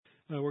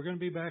We're going to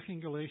be back in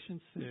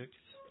Galatians 6.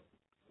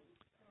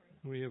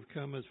 We have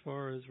come as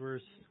far as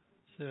verse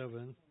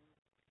 7,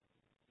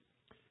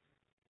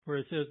 where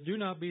it says, "Do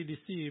not be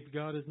deceived,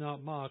 God is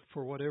not mocked,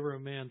 for whatever a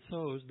man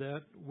sows,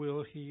 that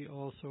will he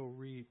also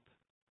reap."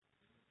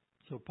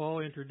 So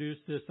Paul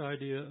introduced this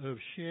idea of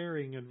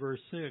sharing in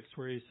verse 6,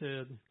 where he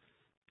said,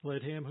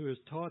 "Let him who is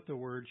taught the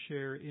word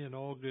share in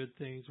all good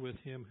things with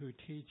him who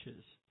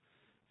teaches."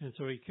 And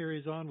so he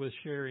carries on with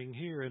sharing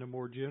here in a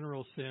more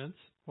general sense,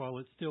 while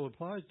it still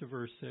applies to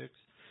verse 6.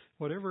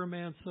 Whatever a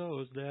man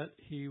sows, that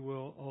he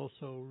will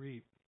also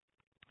reap.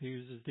 He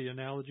uses the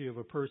analogy of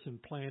a person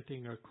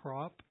planting a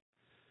crop.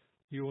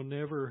 You will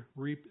never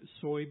reap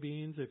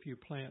soybeans if you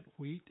plant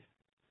wheat.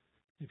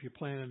 If you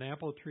plant an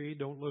apple tree,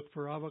 don't look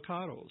for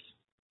avocados.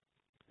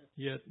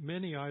 Yet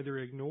many either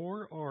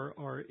ignore or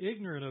are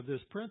ignorant of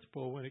this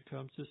principle when it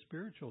comes to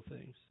spiritual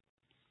things.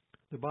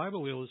 The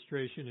Bible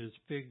illustration is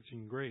figs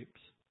and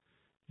grapes.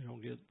 You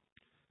don't get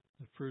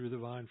the fruit of the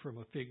vine from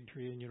a fig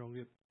tree, and you don't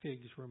get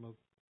figs from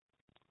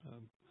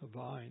a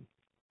vine.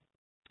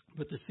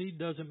 But the seed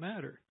doesn't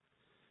matter.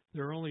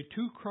 There are only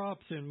two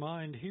crops in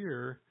mind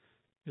here.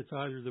 It's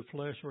either the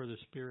flesh or the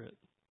spirit.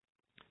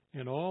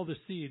 And all the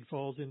seed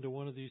falls into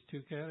one of these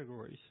two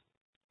categories.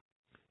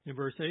 In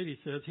verse 8 he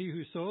says, "He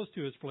who sows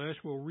to his flesh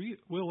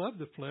will of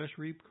the flesh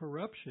reap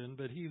corruption,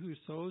 but he who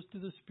sows to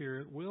the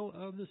Spirit will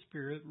of the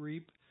Spirit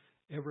reap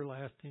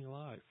everlasting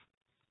life."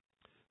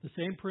 The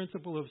same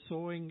principle of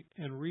sowing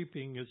and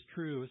reaping is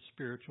true of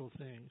spiritual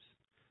things.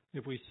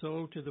 If we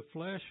sow to the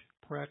flesh,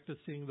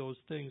 practicing those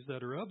things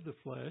that are of the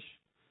flesh,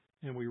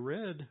 and we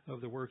read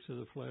of the works of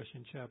the flesh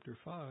in chapter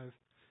 5,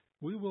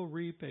 we will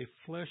reap a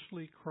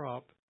fleshly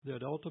crop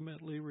that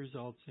ultimately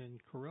results in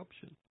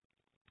corruption.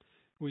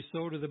 If we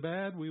sow to the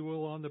bad, we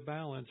will on the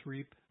balance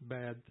reap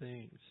bad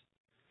things.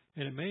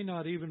 And it may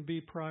not even be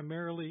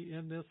primarily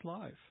in this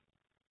life,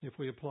 if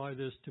we apply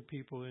this to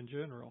people in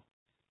general.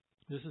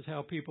 This is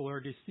how people are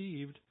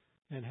deceived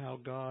and how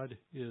God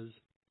is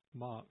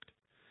mocked.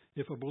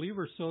 If a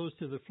believer sows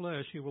to the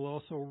flesh, he will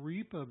also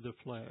reap of the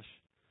flesh,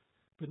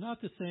 but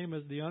not the same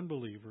as the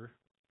unbeliever.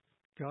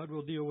 God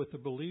will deal with the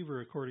believer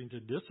according to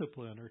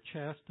discipline or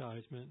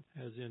chastisement,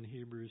 as in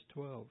Hebrews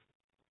 12.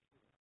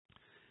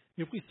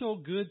 If we sow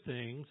good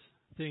things,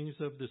 things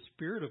of the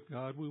Spirit of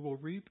God, we will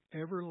reap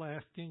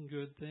everlasting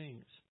good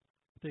things,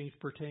 things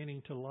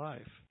pertaining to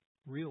life,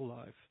 real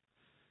life.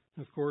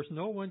 Of course,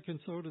 no one can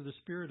sow to the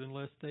Spirit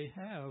unless they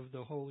have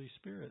the Holy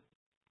Spirit,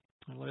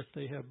 unless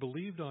they have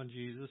believed on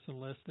Jesus,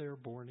 unless they are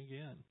born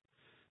again.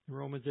 In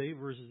Romans 8,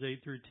 verses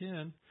 8 through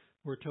 10,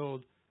 we're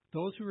told,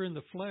 "Those who are in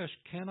the flesh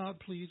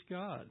cannot please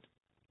God.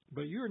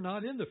 But you are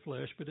not in the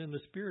flesh, but in the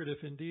Spirit,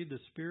 if indeed the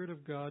Spirit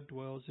of God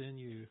dwells in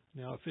you.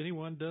 Now, if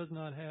anyone does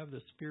not have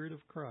the Spirit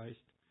of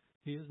Christ,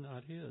 he is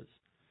not his.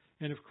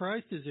 And if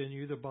Christ is in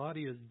you, the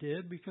body is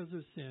dead because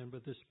of sin,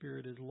 but the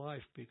Spirit is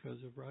life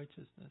because of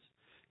righteousness."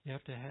 You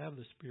have to have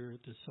the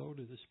Spirit to sow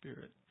to the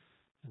Spirit.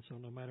 And so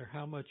no matter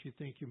how much you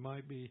think you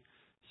might be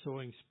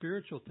sowing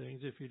spiritual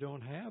things, if you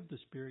don't have the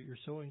Spirit, you're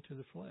sowing to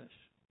the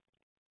flesh.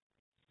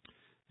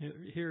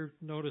 Here,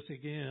 notice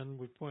again,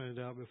 we pointed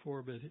out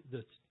before, but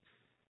that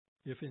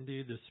if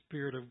indeed the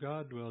Spirit of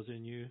God dwells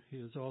in you, He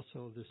is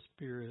also the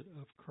Spirit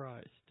of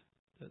Christ.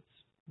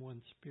 That's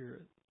one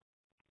Spirit.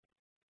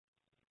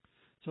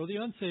 So the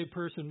unsaved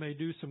person may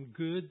do some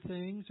good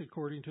things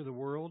according to the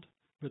world,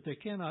 but they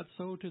cannot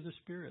sow to the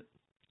Spirit.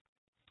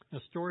 A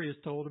story is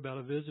told about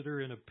a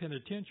visitor in a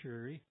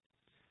penitentiary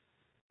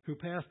who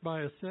passed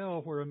by a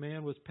cell where a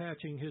man was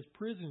patching his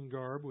prison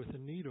garb with a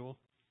needle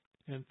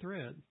and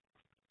thread.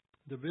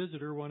 The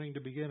visitor, wanting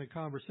to begin a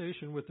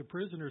conversation with the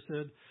prisoner,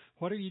 said,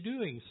 "What are you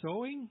doing,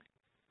 sewing?"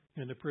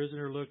 And the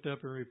prisoner looked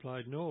up and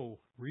replied, "No,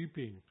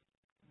 reaping."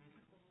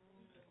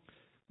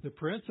 The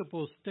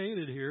principle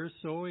stated here,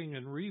 sowing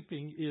and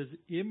reaping, is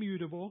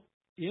immutable,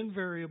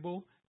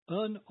 invariable,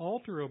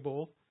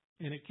 unalterable,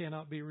 and it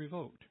cannot be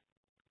revoked.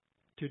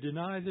 To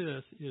deny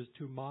this is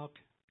to mock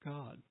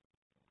God.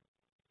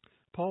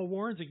 Paul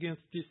warns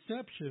against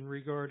deception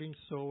regarding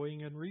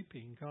sowing and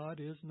reaping. God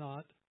is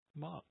not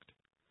mocked.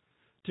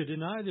 To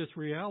deny this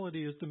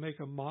reality is to make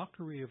a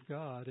mockery of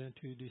God and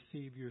to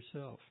deceive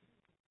yourself.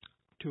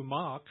 To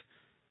mock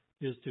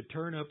is to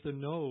turn up the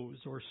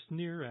nose or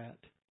sneer at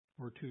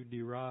or to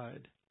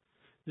deride.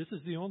 This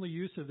is the only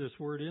use of this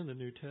word in the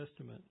New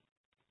Testament.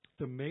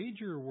 The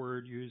major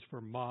word used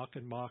for mock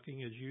and mocking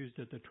is used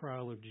at the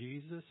trial of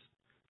Jesus,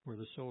 where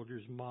the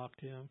soldiers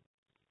mocked him,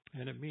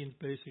 and it means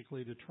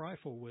basically to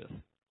trifle with.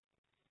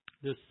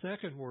 This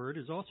second word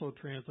is also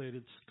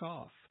translated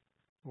scoff,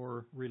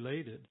 or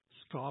related,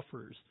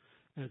 scoffers,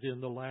 as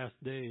in the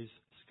last days,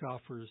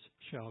 scoffers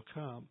shall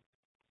come.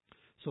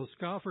 So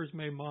scoffers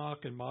may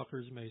mock and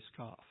mockers may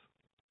scoff.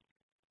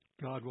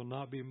 God will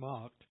not be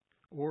mocked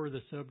or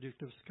the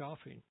subject of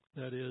scoffing,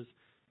 that is,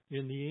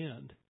 in the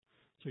end.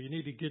 So you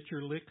need to get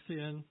your licks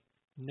in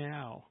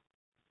now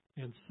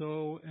and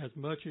sow as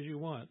much as you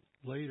want.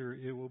 Later,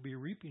 it will be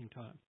reaping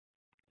time.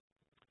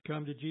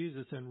 Come to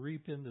Jesus and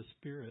reap in the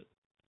Spirit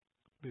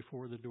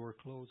before the door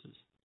closes.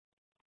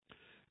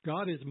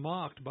 God is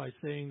mocked by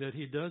saying that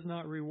he does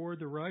not reward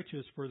the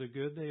righteous for the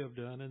good they have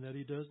done and that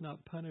he does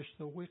not punish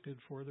the wicked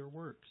for their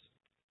works.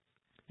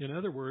 In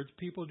other words,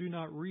 people do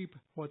not reap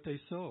what they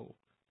sow.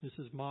 This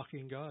is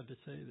mocking God to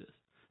say this.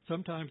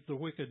 Sometimes the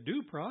wicked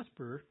do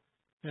prosper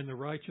and the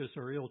righteous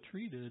are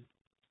ill-treated,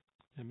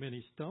 and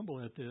many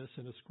stumble at this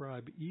and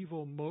ascribe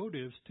evil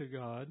motives to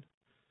God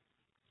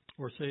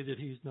or say that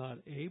he's not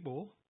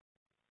able,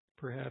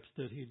 perhaps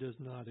that he does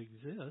not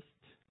exist.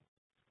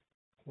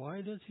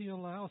 Why does he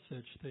allow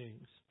such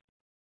things?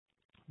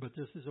 But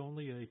this is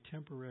only a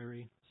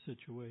temporary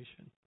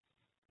situation.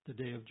 The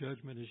day of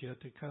judgment is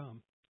yet to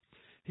come.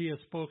 He has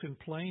spoken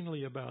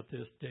plainly about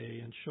this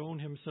day and shown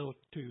himself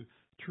to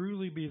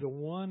truly be the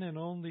one and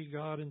only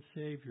God and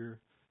Savior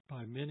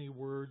by many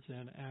words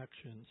and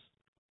actions.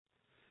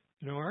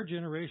 You know, our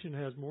generation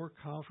has more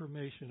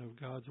confirmation of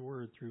God's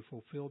Word through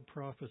fulfilled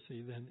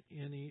prophecy than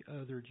any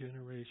other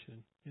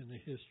generation in the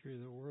history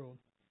of the world.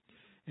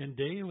 And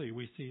daily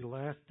we see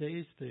last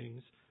days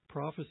things,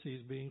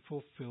 prophecies being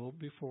fulfilled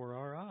before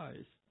our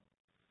eyes,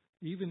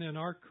 even in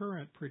our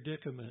current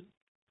predicament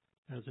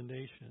as a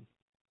nation.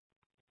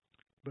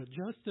 But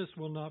justice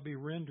will not be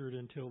rendered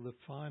until the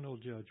final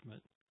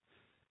judgment.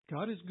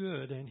 God is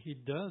good, and he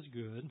does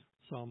good,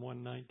 Psalm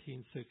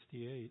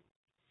 119:68.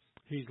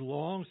 He's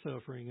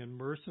long-suffering and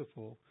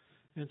merciful,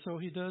 and so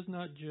he does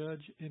not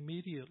judge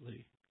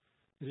immediately.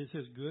 It is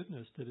his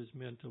goodness that is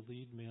meant to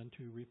lead men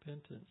to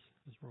repentance,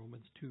 as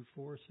Romans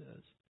 2:4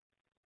 says.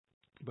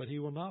 But he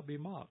will not be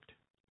mocked.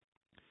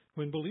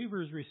 When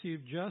believers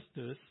receive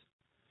justice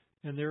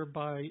and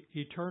thereby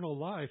eternal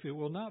life, it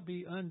will not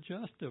be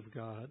unjust of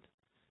God.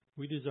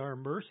 We desire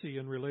mercy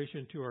in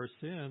relation to our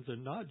sins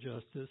and not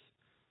justice,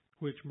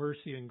 which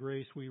mercy and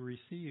grace we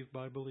receive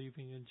by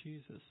believing in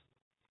Jesus.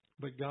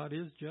 But God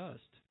is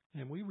just,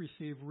 and we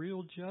receive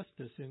real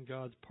justice in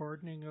God's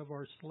pardoning of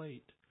our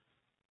slate,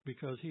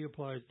 because he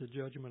applies the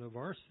judgment of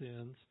our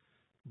sins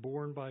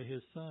borne by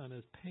his Son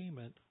as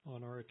payment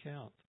on our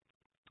account.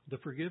 The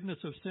forgiveness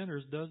of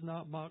sinners does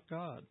not mock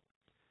God,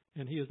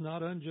 and he is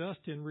not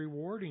unjust in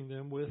rewarding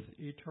them with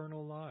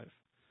eternal life.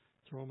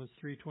 As Romans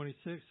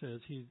 3:26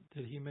 says,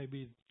 that he may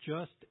be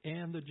just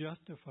and the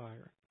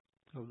justifier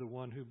of the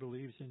one who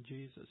believes in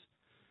Jesus.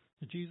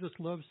 And Jesus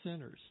loves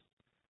sinners.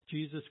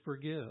 Jesus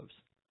forgives,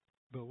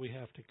 but we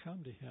have to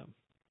come to him.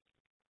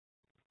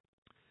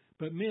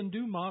 But men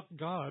do mock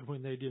God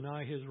when they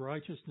deny his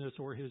righteousness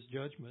or his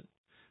judgment,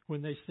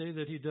 when they say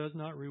that he does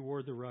not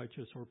reward the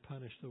righteous or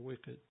punish the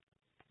wicked.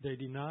 They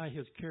deny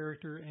his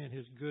character and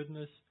his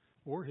goodness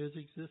or his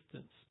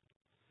existence.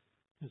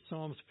 In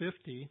Psalms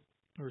 50,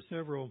 there are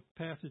several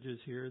passages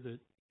here that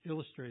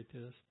illustrate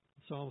this.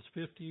 Psalms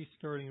 50,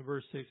 starting in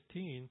verse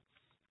 16,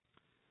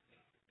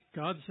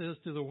 God says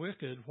to the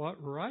wicked,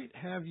 "What right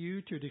have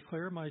you to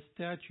declare my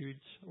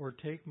statutes or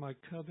take my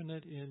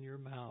covenant in your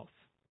mouth?"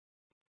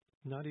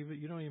 You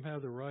don't even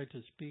have the right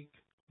to speak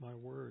my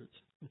words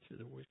to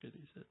the wicked,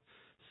 he said.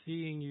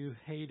 "Seeing you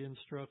hate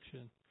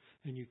instruction,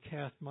 and you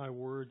cast my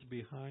words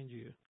behind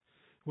you.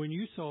 When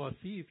you saw a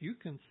thief, you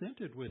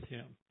consented with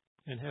him,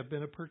 and have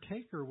been a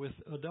partaker with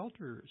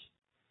adulterers.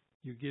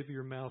 You give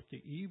your mouth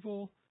to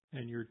evil,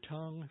 and your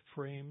tongue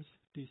frames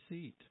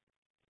deceit.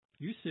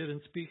 You sit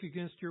and speak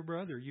against your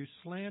brother. You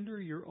slander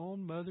your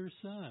own mother's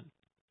son."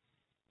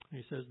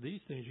 And he says,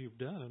 "These things you've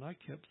done, and I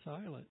kept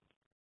silent.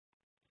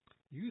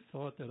 You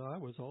thought that I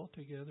was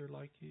altogether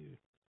like you."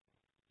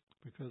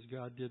 Because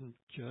God didn't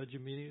judge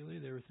immediately,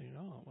 they were thinking,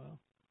 "Oh, well,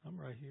 I'm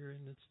right here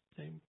in the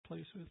same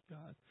place with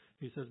God."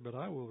 He says, "But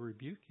I will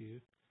rebuke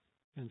you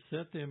and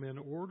set them in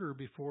order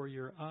before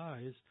your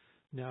eyes.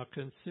 Now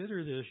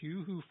consider this,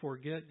 you who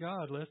forget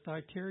God, lest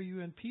I tear you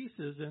in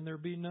pieces and there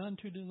be none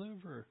to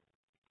deliver.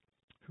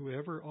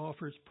 Whoever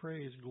offers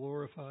praise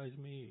glorifies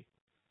me,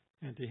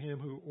 and to him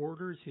who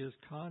orders his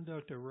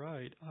conduct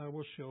aright, I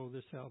will show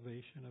the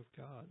salvation of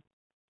God."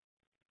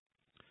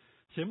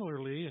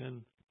 Similarly,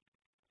 in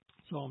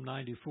Psalm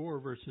 94,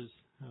 verses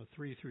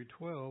 3 through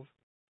 12,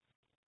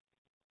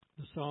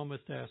 the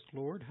psalmist asked,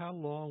 "Lord, how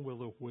long will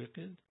the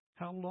wicked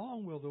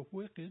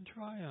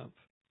triumph?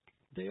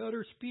 They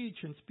utter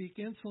speech and speak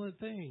insolent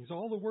things.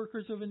 All the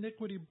workers of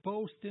iniquity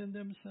boast in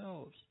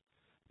themselves.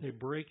 They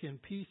break in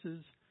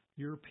pieces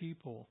your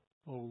people,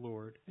 O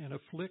Lord, and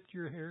afflict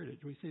your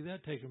heritage." We see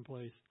that taking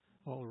place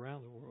all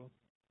around the world.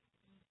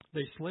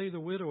 "They slay the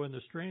widow and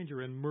the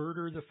stranger and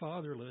murder the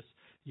fatherless.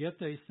 Yet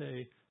they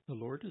say, the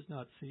Lord does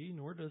not see,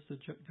 nor does the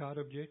God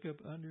of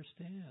Jacob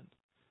understand."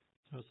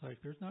 So it's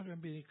like there's not going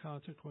to be any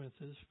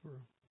consequences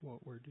for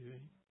what we're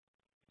doing.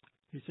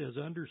 He says,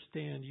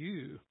 "Understand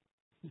you."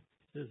 He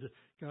says, the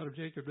God of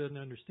Jacob doesn't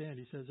understand.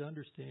 He says,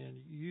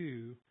 "Understand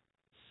you,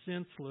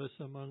 senseless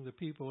among the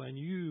people, and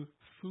you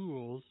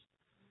fools,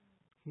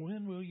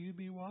 when will you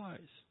be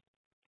wise?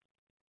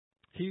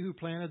 He who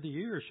planted the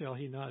ear, shall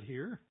he not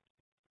hear?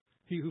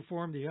 He who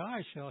formed the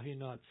eye, shall he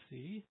not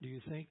see? Do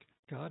you think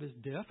God is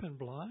deaf and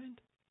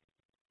blind?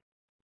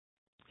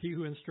 He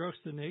who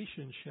instructs the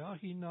nation, shall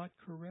he not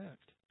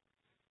correct?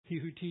 He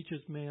who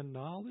teaches man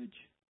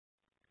knowledge,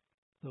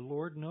 The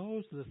Lord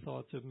knows the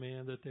thoughts of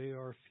man, that they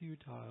are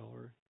futile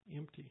or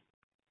empty.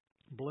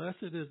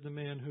 Blessed is the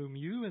man whom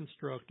you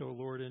instruct, O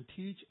Lord, and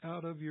teach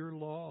out of your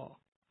law.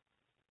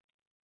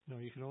 No,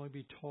 you can only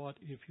be taught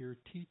if you're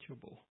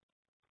teachable.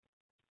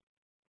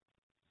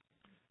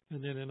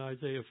 And then in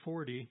Isaiah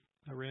 40,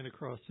 I ran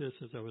across this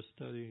as I was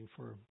studying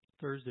for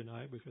Thursday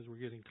night, because we're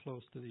getting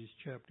close to these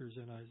chapters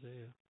in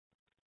Isaiah.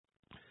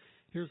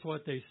 Here's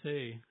what they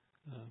say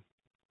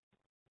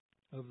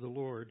of the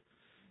Lord.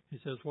 He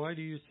says, why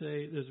do you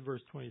say, this is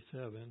verse 27.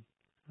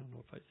 I don't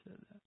know if I said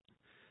that.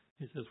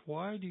 He says,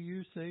 why do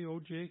you say, O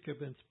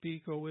Jacob, and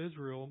speak, O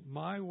Israel,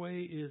 my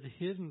way is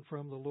hidden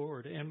from the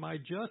Lord, and my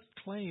just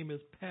claim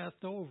is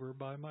passed over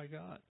by my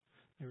God.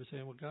 They were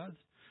saying, well,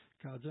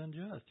 God's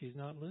unjust. He's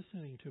not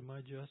listening to my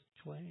just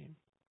claim.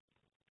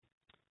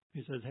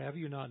 He says, have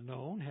you not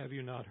known? Have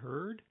you not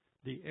heard?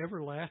 The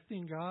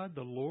everlasting God,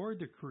 the Lord,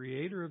 the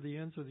creator of the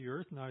ends of the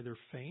earth, neither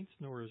faints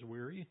nor is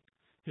weary.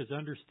 His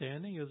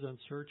understanding is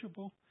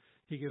unsearchable.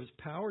 He gives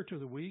power to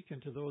the weak,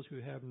 and to those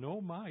who have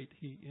no might,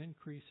 he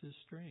increases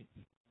strength.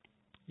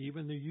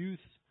 Even the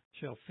youths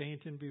shall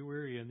faint and be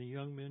weary, and the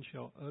young men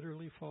shall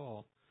utterly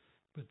fall.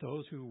 But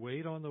those who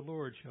wait on the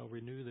Lord shall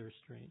renew their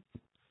strength.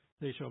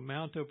 They shall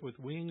mount up with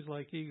wings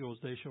like eagles.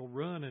 They shall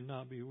run and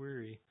not be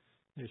weary.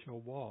 They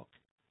shall walk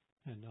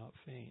and not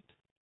faint.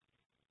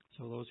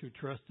 So those who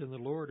trust in the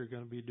Lord are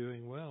going to be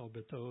doing well,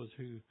 but those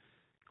who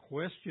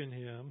question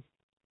him,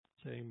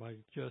 saying my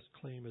just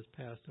claim is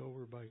passed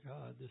over by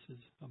God, this is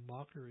a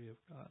mockery of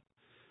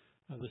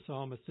God. The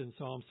psalmist in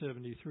Psalm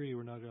 73,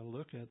 we're not going to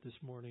look at this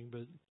morning,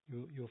 but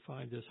you'll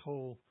find this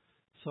whole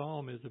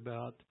psalm is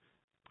about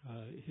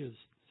his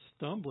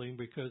stumbling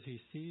because he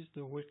sees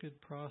the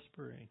wicked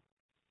prospering.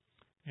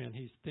 And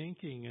he's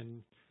thinking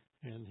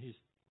and he's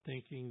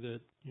thinking that,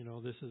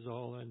 this is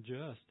all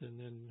unjust. And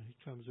then he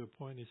comes to a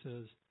point, he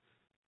says,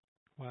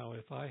 wow,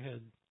 if I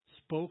had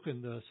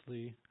spoken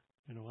thusly,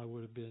 I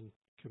would have been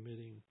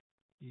committing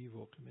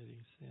evil,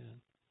 committing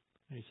sin.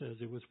 And he says,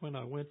 it was when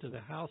I went to the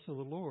house of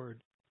the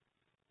Lord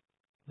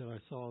that I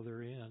saw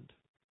their end.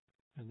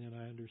 And then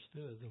I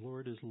understood the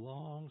Lord is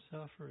long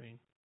suffering,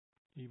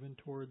 even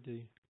toward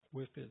the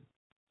wicked,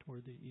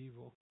 toward the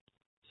evil,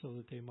 so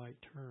that they might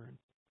turn,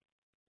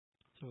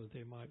 so that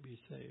they might be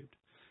saved.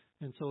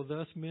 And so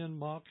thus men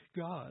mock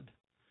God.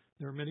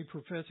 There are many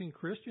professing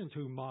Christians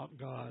who mock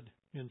God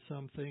in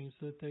some things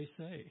that they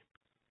say.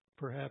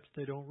 Perhaps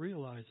they don't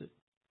realize it.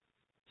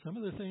 Some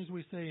of the things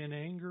we say in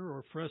anger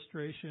or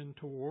frustration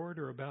toward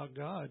or about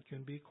God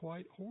can be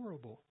quite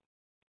horrible.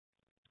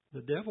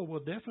 The devil will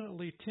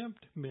definitely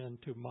tempt men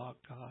to mock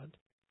God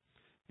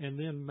and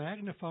then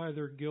magnify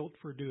their guilt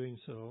for doing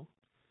so.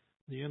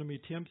 The enemy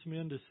tempts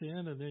men to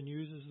sin and then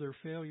uses their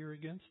failure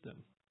against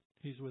them.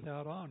 He's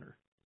without honor.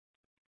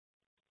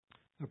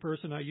 A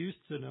person I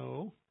used to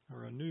know,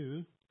 or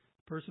a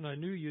person I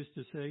knew used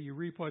to say, you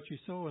reap what you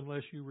sow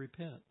unless you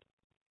repent.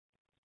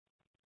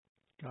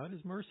 God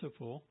is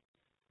merciful,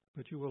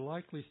 but you will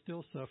likely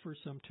still suffer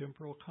some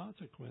temporal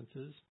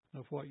consequences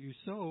of what you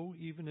sow,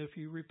 even if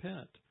you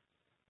repent.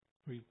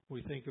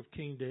 We think of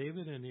King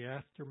David in the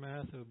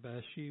aftermath of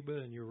Bathsheba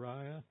and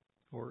Uriah,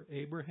 or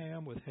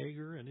Abraham with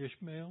Hagar and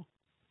Ishmael.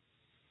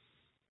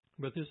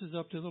 But this is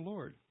up to the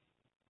Lord.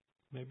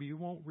 Maybe you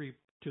won't reap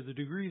to the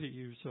degree that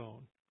you've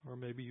sown, or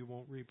maybe you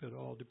won't reap at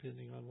all,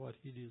 depending on what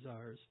he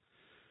desires.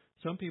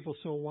 Some people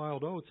sow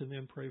wild oats and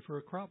then pray for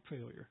a crop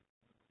failure.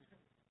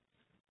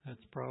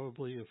 That's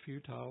probably a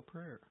futile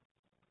prayer.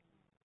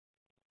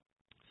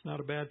 It's not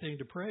a bad thing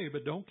to pray,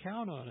 but don't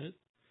count on it,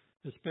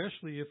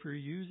 especially if you're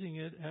using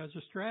it as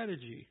a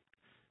strategy.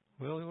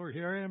 Well, Lord,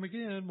 here I am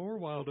again, more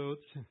wild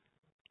oats.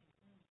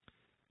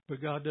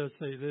 But God does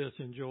say this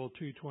in Joel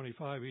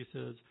 2:25. He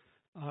says,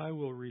 I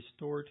will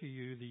restore to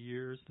you the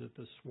years that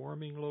the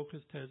swarming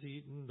locust has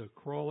eaten, the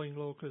crawling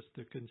locust,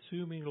 the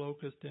consuming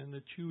locust, and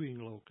the chewing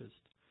locust,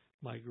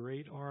 my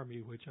great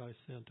army which I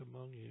sent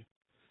among you.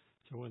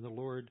 So when the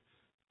Lord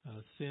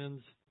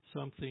sends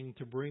something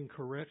to bring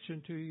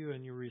correction to you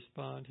and you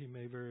respond, he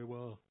may very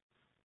well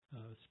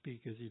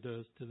speak as he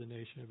does to the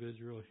nation of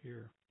Israel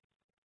here,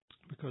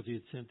 because he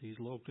had sent these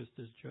locusts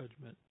as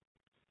judgment.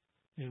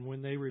 And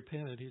when they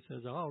repented, he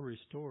says, I'll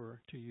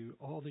restore to you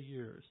all the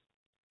years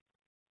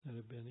that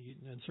have been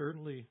eaten. And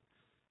certainly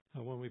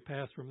when we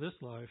pass from this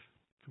life,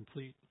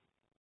 complete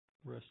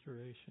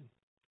restoration.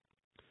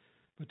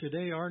 But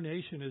today our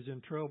nation is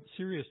in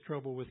serious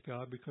trouble with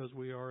God because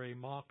we are a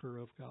mocker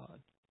of God.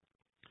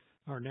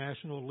 Our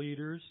national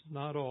leaders,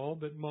 not all,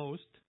 but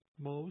most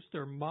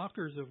are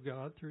mockers of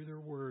God through their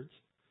words,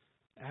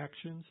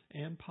 actions,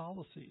 and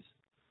policies.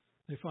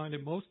 They find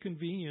it most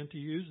convenient to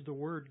use the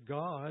word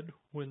God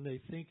when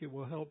they think it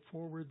will help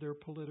forward their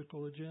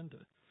political agenda.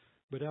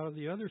 But out of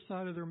the other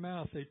side of their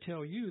mouth, they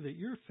tell you that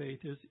your faith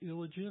is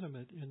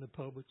illegitimate in the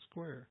public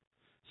square.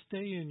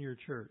 Stay in your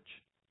church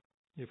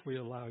if we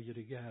allow you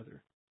to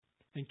gather.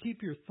 And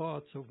keep your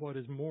thoughts of what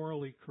is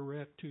morally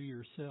correct to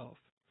yourself.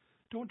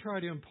 Don't try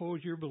to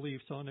impose your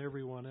beliefs on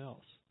everyone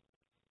else.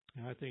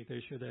 And I think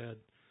they should add,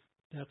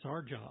 that's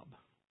our job,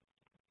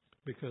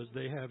 because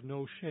they have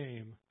no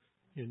shame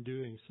in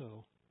doing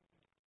so.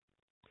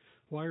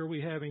 Why are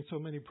we having so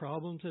many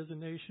problems as a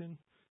nation?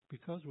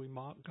 Because we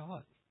mock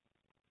God.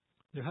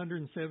 The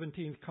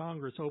 117th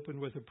Congress opened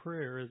with a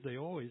prayer, as they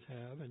always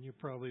have, and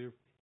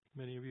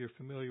many of you are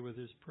familiar with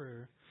this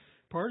prayer.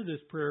 Part of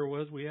this prayer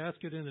was, we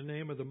ask it in the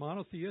name of the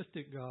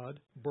monotheistic God,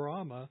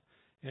 Brahma,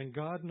 and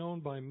God known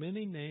by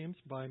many names,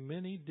 by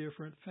many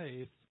different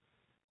faiths.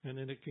 And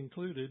then it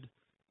concluded,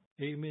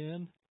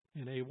 Amen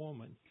and a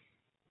woman.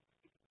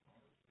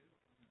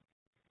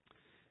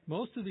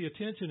 Most of the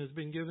attention has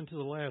been given to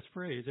the last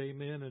phrase,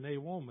 Amen and a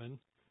woman,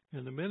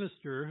 and the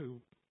minister who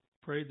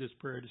prayed this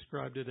prayer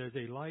described it as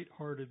a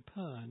light-hearted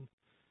pun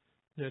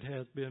that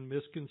has been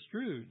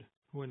misconstrued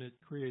when it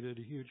created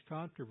a huge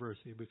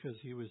controversy because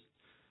he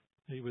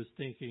was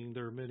thinking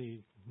there are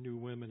many new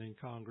women in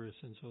Congress,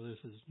 and so this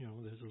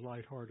is a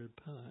light-hearted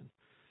pun.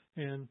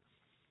 And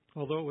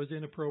although it was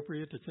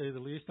inappropriate to say the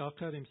least, I'll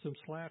cut him some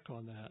slack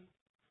on that.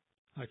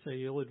 I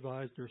say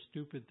ill-advised or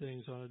stupid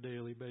things on a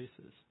daily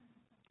basis.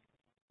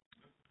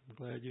 I'm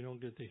glad you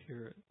don't get to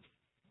hear it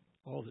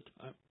all the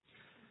time.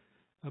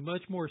 A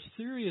much more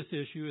serious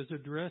issue is the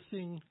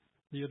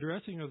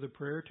addressing of the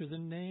prayer to the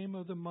name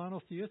of the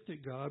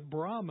monotheistic God,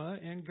 Brahma,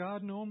 and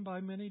God known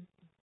by many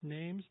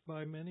names,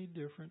 by many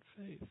different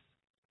faiths.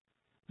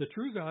 The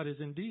true God is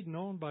indeed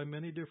known by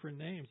many different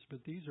names,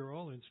 but these are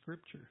all in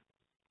Scripture.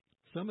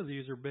 Some of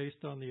these are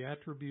based on the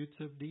attributes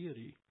of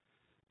deity,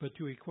 but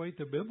to equate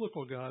the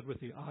biblical God with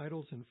the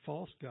idols and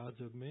false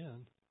gods of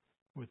men,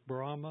 with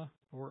Brahma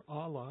or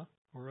Allah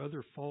or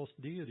other false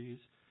deities,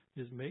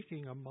 is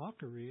making a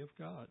mockery of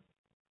God.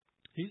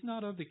 He's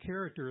not of the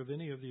character of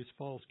any of these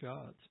false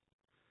gods.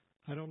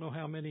 I don't know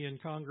how many in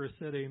Congress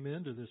said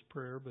amen to this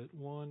prayer, but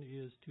one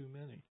is too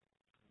many.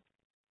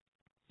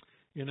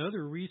 In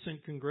other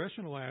recent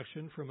congressional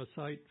action from a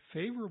site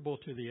favorable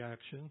to the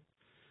action,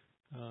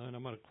 and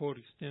I'm going to quote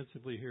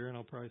extensively here, and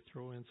I'll probably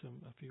throw in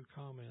a few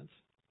comments.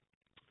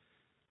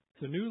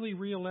 The newly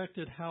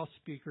reelected House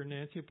Speaker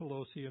Nancy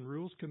Pelosi and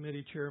Rules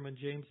Committee Chairman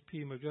James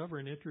P.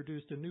 McGovern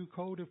introduced a new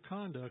code of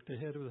conduct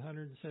ahead of the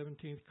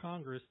 117th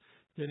Congress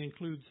that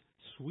includes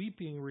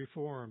sweeping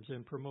reforms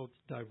and promotes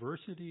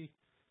diversity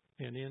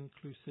and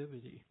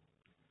inclusivity.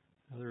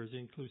 Now, there is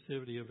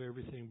inclusivity of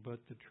everything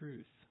but the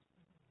truth.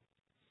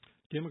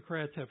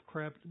 Democrats have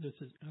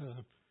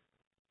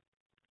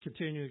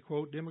continuing to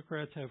quote,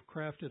 Democrats have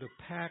crafted a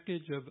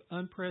package of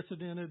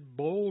unprecedented,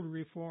 bold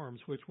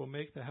reforms which will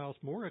make the House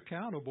more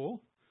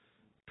accountable,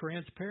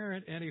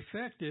 transparent, and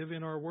effective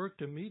in our work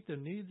to meet the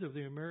needs of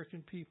the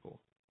American people.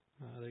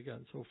 They've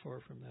gotten so far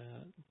from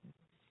that.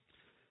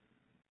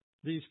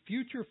 These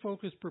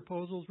future-focused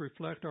proposals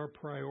reflect our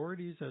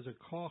priorities as a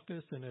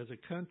caucus and as a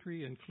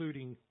country,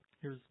 including,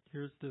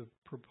 here's the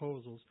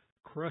proposals,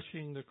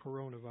 crushing the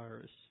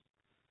coronavirus,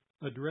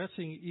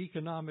 addressing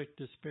economic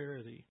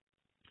disparity,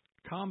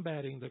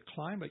 combating the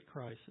climate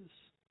crisis,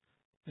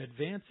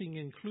 advancing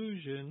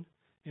inclusion,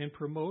 and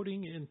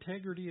promoting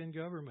integrity in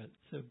government,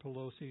 said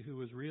Pelosi, who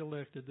was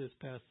reelected this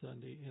past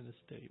Sunday in a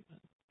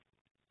statement.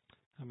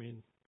 I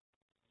mean,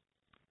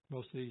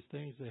 most of these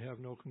things they have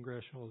no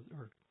congressional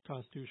or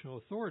constitutional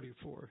authority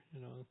for.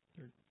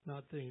 They're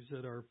not things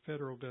that our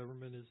federal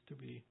government is to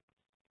be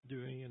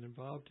doing and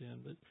involved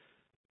in. But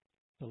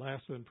the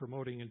last one,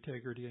 promoting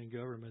integrity in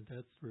government,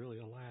 that's really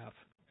a laugh.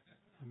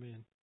 I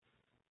mean,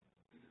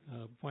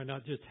 why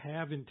not just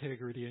have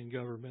integrity in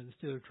government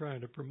instead of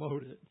trying to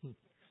promote it?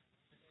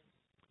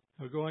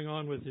 Going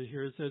on with it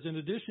here, it says, in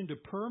addition to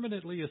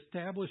permanently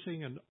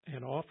establishing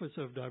an Office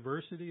of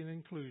Diversity and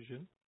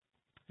Inclusion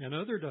and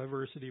other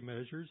diversity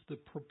measures, the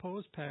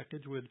proposed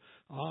package would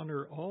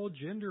honor all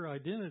gender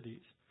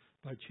identities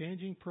by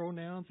changing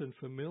pronouns and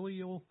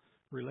familial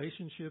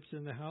relationships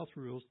in the House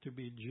rules to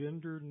be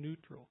gender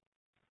neutral.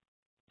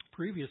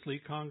 Previously,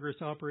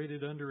 Congress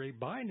operated under a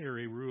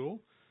binary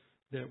rule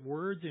that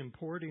words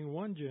importing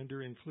one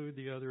gender include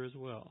the other as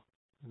well.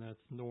 And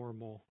that's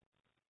normal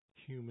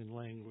human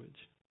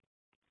language.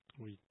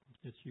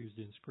 It's used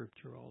in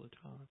Scripture all the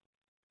time.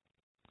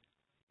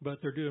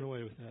 But they're doing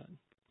away with that.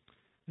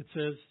 It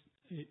says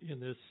in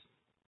this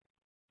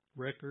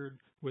record,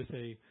 with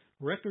a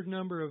record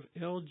number of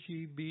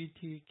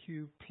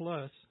LGBTQ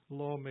plus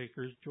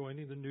lawmakers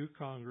joining the new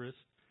Congress,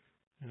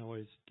 and I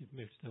always get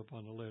mixed up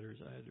on the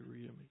letters. I had to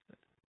read them exactly.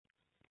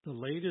 The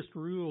latest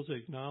rules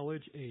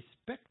acknowledge a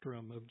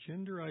spectrum of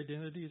gender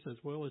identities as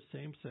well as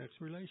same-sex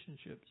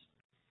relationships.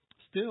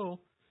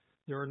 Still,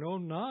 there are no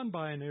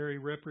non-binary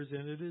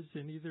representatives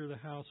in either the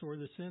House or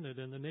the Senate,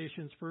 and the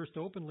nation's first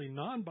openly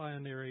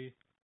non-binary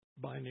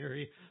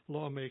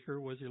lawmaker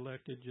was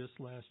elected just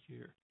last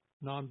year.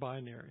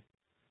 Non-binary.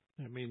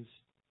 That means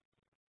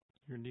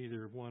you're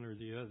neither one or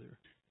the other.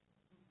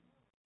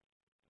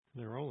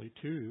 There are only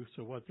two,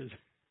 so where does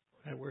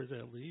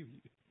that leave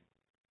you?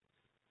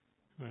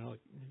 Well,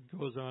 it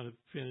goes on, it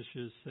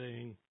finishes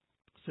saying,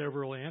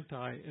 several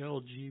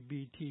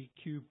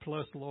anti-LGBTQ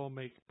plus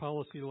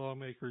policy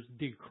lawmakers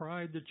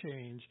decried the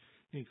change,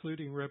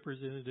 including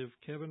Representative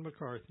Kevin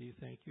McCarthy,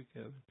 thank you,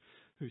 Kevin,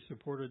 who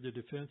supported the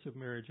Defense of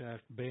Marriage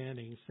Act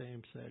banning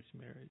same-sex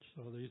marriage.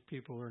 So these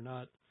people are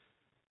not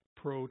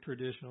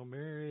pro-traditional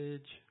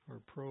marriage or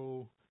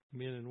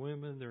pro-men and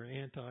women. They're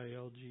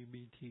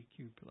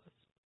anti-LGBTQ+.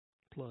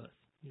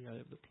 You got to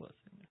have the plus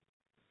in there.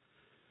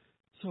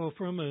 So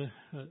from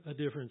a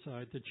different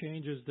side, the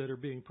changes that are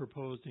being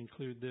proposed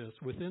include this.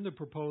 Within the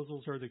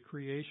proposals are the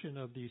creation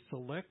of the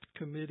Select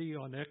Committee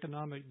on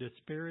Economic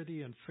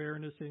Disparity and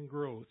Fairness in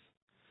Growth,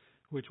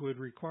 which would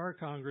require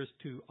Congress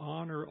to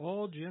honor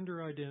all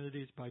gender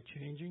identities by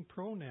changing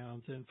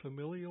pronouns and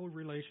familial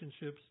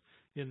relationships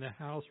in the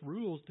House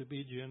rules to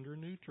be gender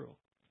neutral.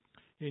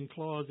 In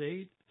Clause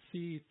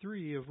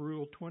 8C3 of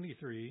Rule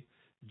 23,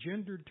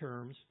 gendered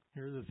terms,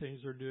 here are the things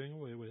they're doing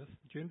away with,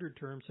 gendered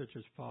terms such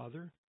as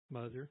father,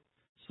 mother,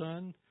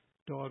 son,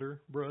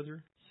 daughter,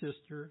 brother,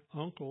 sister,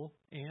 uncle,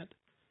 aunt,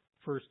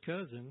 first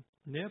cousin,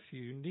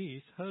 nephew,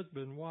 niece,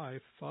 husband,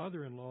 wife,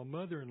 father-in-law,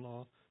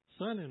 mother-in-law,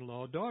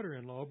 son-in-law,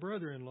 daughter-in-law,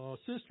 brother-in-law,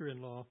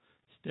 sister-in-law,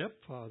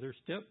 stepfather,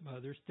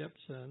 stepmother,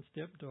 stepson,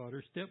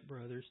 stepdaughter,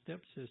 stepbrother,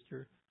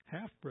 stepsister,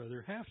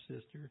 half-brother,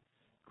 half-sister,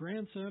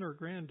 grandson or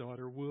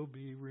granddaughter will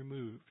be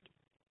removed.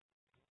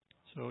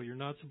 So you're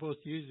not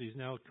supposed to use these.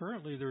 Now,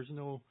 currently there's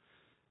no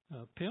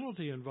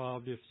penalty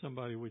involved if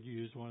somebody would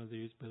use one of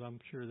these, but I'm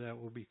sure that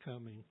will be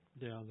coming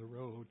down the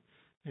road.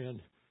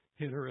 And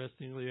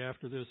interestingly,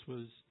 after this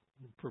was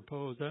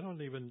proposed, I don't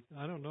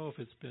know if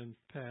it's been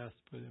passed,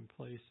 put in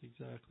place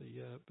exactly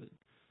yet, but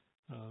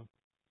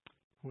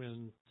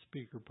when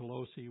Speaker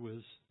Pelosi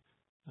was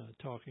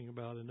talking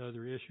about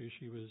another issue,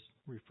 she was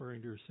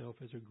referring to herself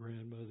as a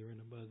grandmother and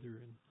a mother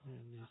and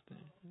these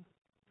things.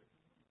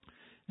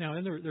 Now,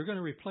 and they're going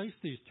to replace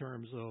these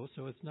terms, though,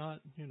 so it's not,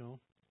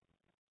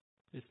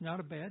 it's not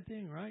a bad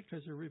thing, right?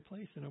 Because they're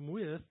replacing them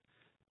with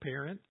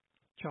parent,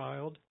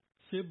 child,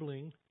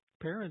 sibling,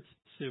 parent's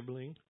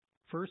sibling,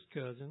 first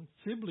cousin,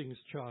 sibling's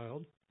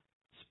child,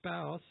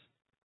 spouse,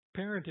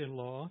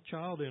 parent-in-law,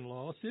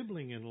 child-in-law,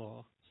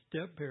 sibling-in-law,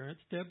 step-parent,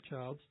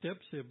 stepchild,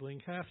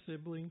 step-sibling,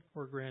 half-sibling,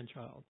 or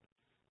grandchild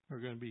are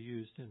going to be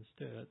used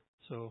instead.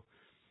 So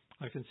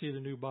I can see the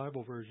new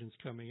Bible versions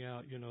coming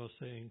out,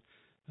 saying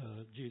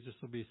Jesus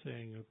will be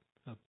saying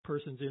a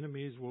person's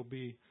enemies will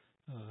be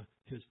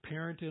his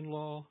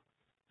parent-in-law,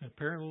 and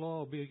parent-in-law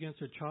will be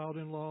against a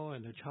child-in-law,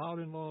 and the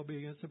child-in-law will be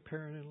against a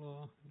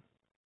parent-in-law.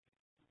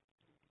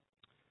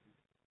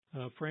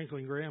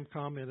 Franklin Graham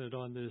commented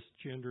on these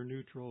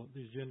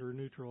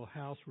gender-neutral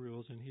house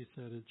rules, and he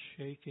said it's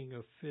shaking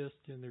a fist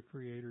in the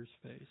Creator's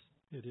face.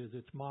 It is.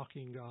 It's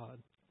mocking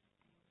God.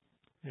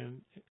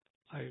 And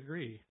I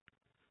agree.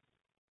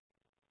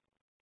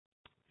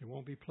 It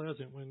won't be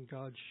pleasant when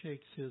God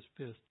shakes his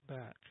fist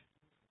back,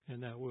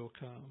 and that will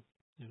come.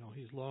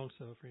 He's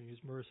long-suffering,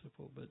 he's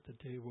merciful, but the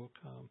day will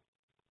come.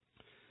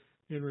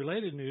 In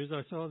related news,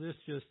 I saw this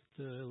just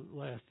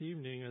last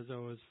evening as I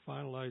was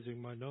finalizing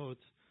my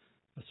notes.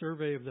 A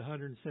survey of the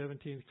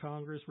 117th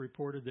Congress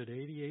reported that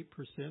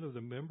 88% of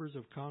the members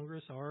of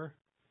Congress are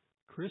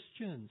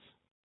Christians.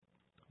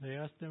 They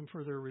asked them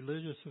for their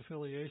religious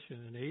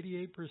affiliation, and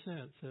 88%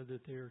 said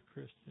that they are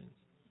Christians.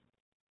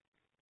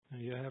 Now,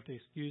 you have to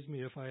excuse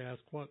me if I ask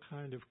what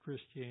kind of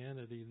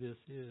Christianity this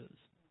is.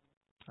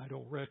 I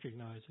don't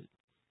recognize it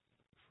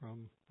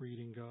from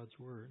reading God's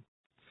Word.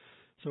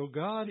 So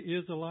God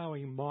is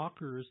allowing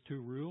mockers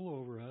to rule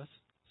over us,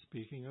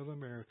 speaking of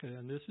America,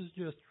 and this is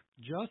just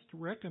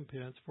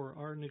recompense for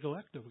our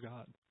neglect of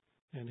God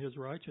and his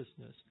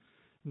righteousness,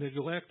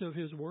 neglect of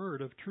his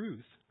word of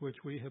truth, which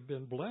we have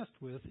been blessed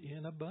with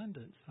in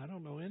abundance. I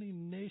don't know any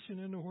nation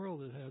in the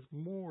world that has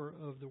more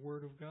of the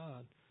word of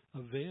God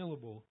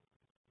available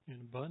in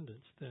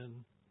abundance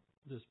than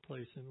this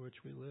place in which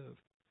we live.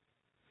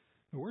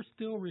 But we're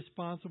still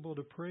responsible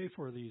to pray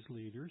for these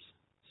leaders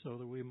so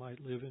that we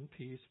might live in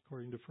peace,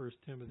 according to 1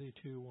 Timothy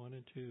 2:1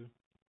 and 2.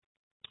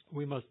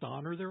 We must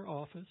honor their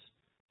office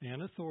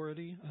and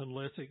authority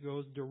unless it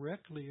goes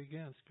directly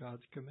against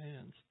God's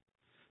commands.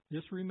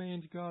 This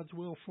remains God's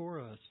will for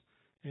us,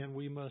 and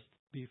we must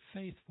be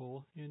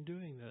faithful in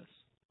doing this.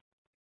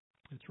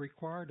 It's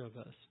required of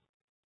us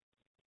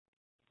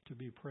to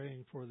be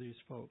praying for these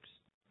folks.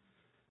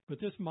 But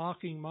this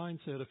mocking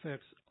mindset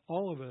affects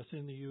all of us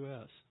in the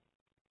U.S.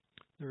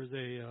 There's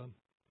a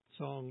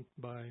song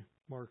by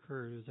Mark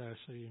Hurd, who's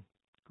actually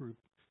a group.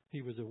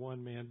 He was a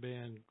one-man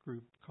band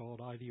group called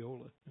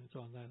Ideola, and it's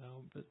on that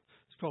album. But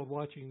it's called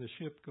Watching the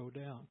Ship Go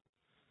Down.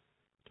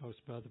 It talks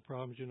about the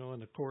problems,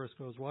 and the chorus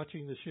goes,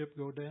 watching the ship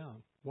go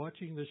down,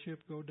 watching the ship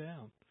go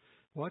down,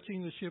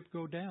 watching the ship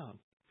go down,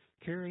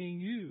 carrying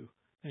you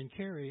and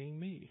carrying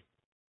me.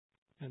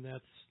 And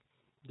that's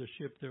the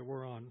ship that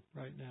we're on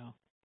right now.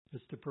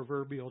 It's the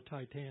proverbial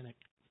Titanic.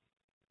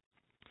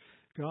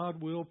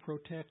 God will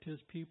protect his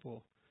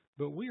people,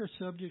 but we are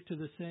subject to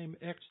the same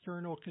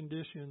external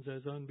conditions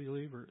as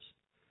unbelievers.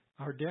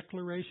 Our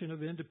Declaration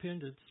of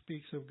Independence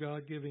speaks of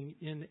God giving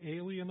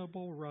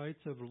inalienable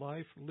rights of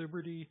life,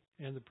 liberty,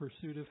 and the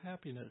pursuit of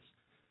happiness.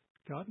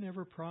 God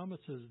never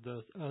promises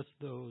us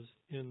those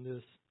in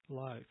this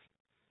life.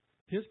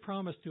 His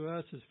promise to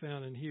us is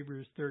found in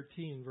Hebrews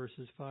 13,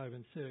 verses 5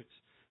 and 6,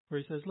 where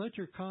he says, let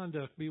your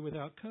conduct be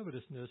without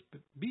covetousness,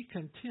 but be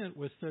content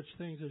with such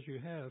things as you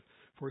have.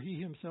 For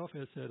he himself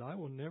has said, I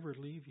will never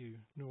leave you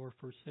nor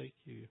forsake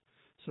you.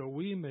 So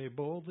we may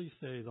boldly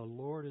say, the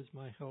Lord is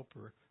my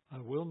helper. I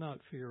will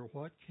not fear.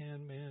 What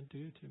can man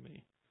do to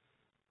me?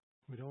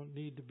 We don't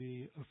need to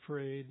be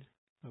afraid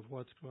of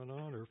what's going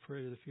on or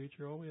afraid of the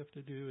future. All we have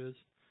to do is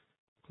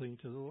cling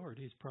to the Lord.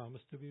 He's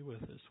promised to be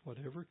with us,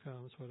 whatever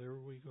comes, whatever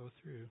we go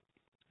through.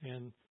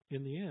 And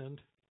in the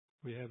end,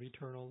 we have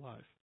eternal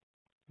life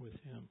with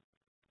him.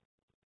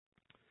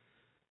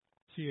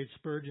 C.H.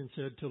 Spurgeon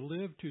said, to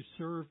live to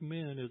serve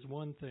men is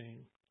one thing,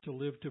 to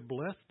live to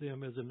bless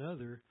them is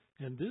another,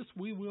 and this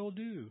we will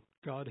do,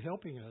 God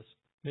helping us,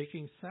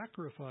 making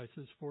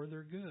sacrifices for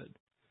their good.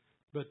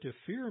 But to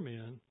fear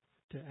men,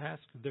 to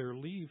ask their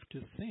leave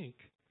to think,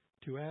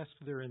 to ask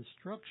their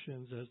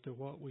instructions as to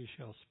what we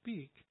shall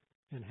speak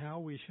and how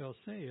we shall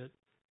say it,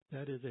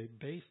 that is a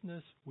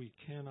baseness we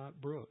cannot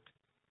brook.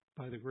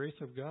 By the grace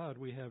of God,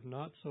 we have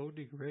not so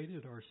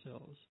degraded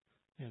ourselves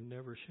and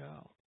never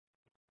shall.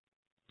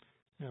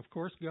 Now, of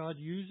course, God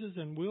uses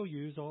and will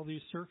use all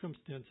these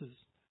circumstances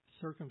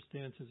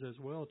as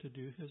well to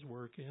do his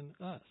work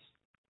in us.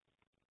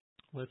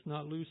 Let's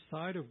not lose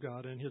sight of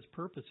God and his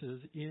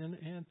purposes in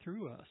and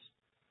through us.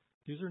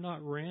 These are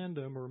not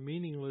random or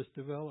meaningless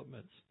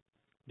developments.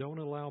 Don't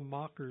allow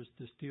mockers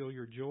to steal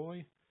your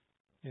joy,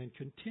 and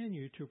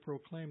continue to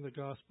proclaim the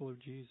gospel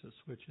of Jesus,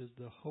 which is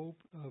the hope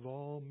of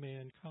all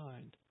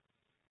mankind.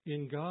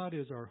 In God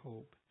is our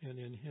hope, and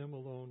in him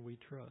alone we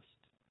trust.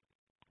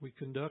 We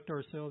conduct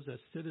ourselves as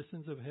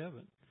citizens of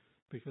heaven,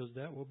 because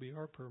that will be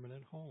our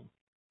permanent home.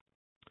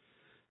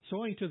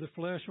 Sowing to the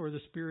flesh or the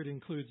spirit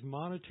includes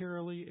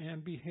monetarily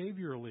and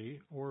behaviorally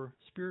or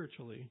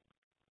spiritually.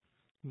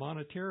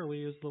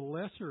 Monetarily is the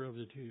lesser of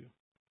the two,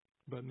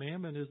 but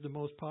mammon is the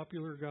most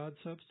popular God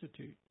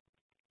substitute.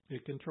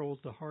 It controls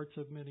the hearts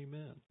of many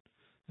men.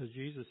 As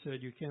Jesus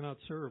said, you cannot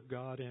serve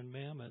God and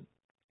mammon.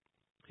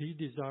 He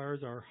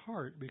desires our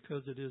heart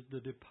because it is the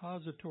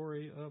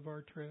depository of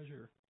our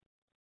treasure.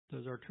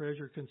 Does our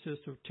treasure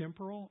consist of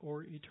temporal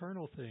or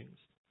eternal things?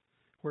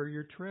 Where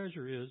your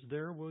treasure is,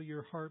 there will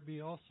your heart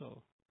be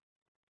also.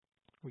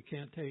 We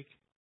can't take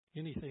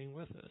anything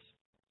with us.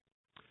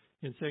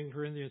 In 2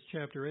 Corinthians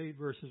chapter 8,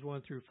 verses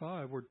 1 through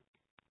 5,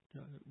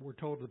 we're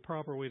told the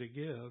proper way to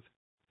give.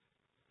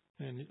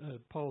 And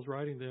Paul's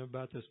writing them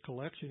about this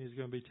collection he's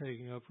going to be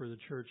taking up for the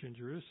church in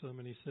Jerusalem.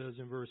 And he says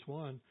in verse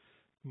 1,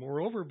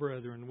 moreover,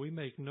 brethren, we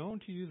make known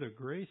to you the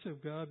grace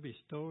of God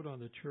bestowed on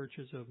the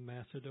churches of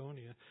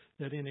Macedonia,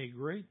 that in a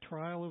great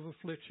trial of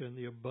affliction,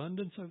 the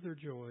abundance of their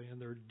joy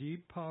and their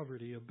deep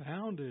poverty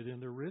abounded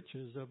in the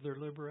riches of their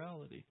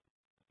liberality.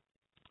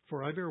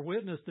 For I bear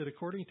witness that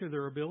according to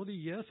their ability,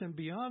 yes, and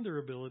beyond their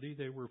ability,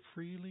 they were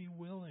freely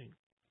willing,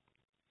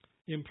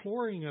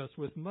 imploring us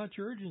with much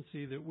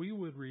urgency that we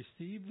would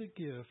receive the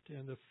gift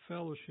and the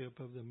fellowship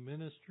of the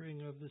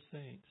ministering of the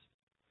saints.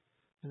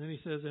 And then he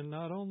says, and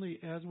not only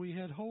as we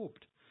had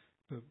hoped,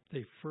 but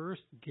they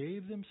first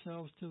gave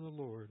themselves to the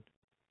Lord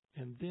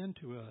and then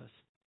to us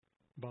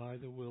by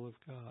the will of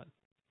God.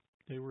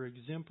 They were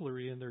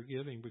exemplary in their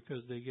giving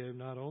because they gave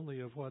not only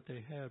of what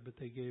they had, but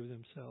they gave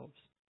themselves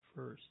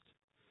first.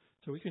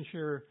 So we can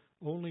share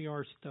only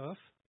our stuff,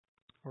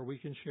 or we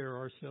can share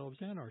ourselves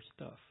and our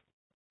stuff.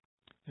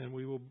 And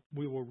we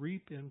will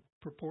reap in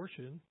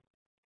proportion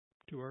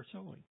to our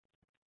sowing.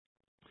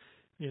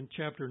 In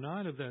chapter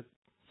 9 of that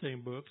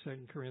same book,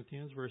 2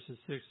 Corinthians, verses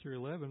 6 through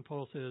 11,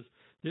 Paul says,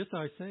 this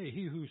I say,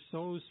 he who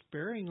sows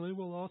sparingly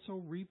will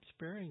also reap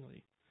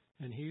sparingly,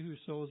 and he who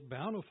sows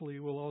bountifully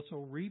will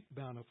also reap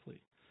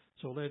bountifully.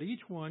 So let each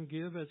one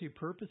give as he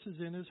purposes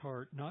in his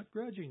heart, not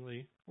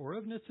grudgingly or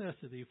of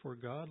necessity, for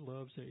God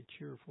loves a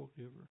cheerful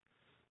giver.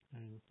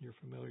 And you're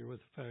familiar with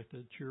the fact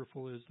that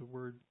cheerful is the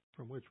word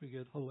from which we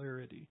get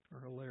hilarity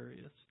or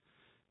hilarious.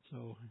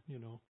 So,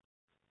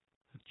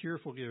 a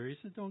cheerful giver. He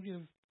says, don't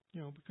give,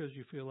 because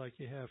you feel like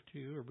you have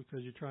to, or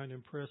because you're trying to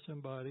impress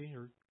somebody,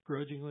 or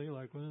grudgingly,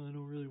 like, well, I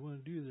don't really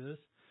want to do this.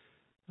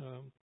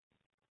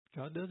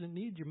 God doesn't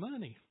need your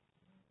money.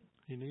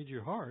 He needs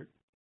your heart,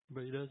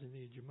 but he doesn't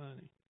need your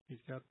money. He's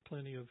got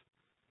plenty of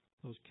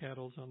those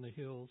cattle on the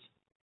hills.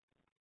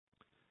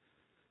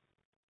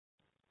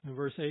 In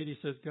verse 8, he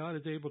says, God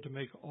is able to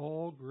make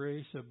all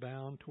grace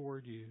abound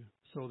toward you,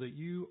 so that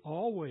you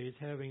always,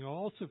 having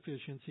all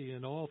sufficiency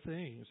in all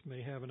things,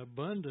 may have an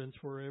abundance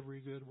for every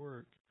good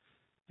work.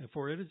 And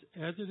for it is,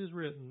 as it is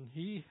written,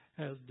 he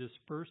has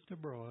dispersed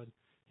abroad,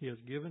 he has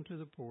given to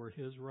the poor,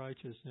 his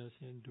righteousness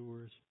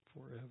endures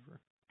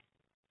forever.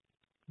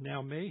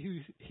 Now may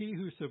he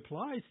who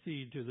supplies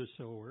seed to the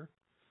sower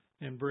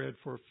and bread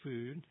for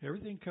food,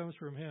 everything comes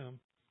from him,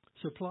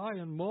 supply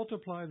and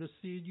multiply the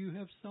seed you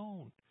have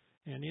sown,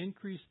 and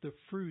increase the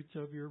fruits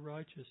of your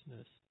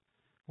righteousness,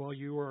 while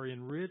you are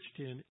enriched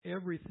in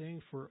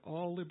everything for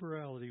all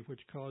liberality, which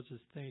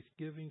causes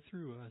thanksgiving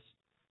through us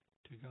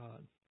to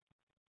God.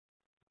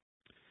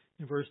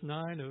 In verse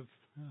 9 of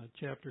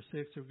chapter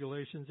 6 of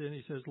Galatians, and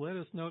he says, let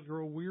us not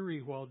grow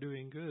weary while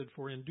doing good,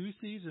 for in due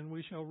season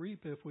we shall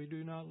reap if we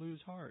do not lose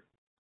heart.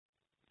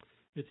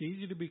 It's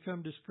easy to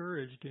become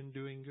discouraged in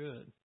doing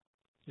good.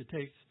 It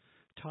takes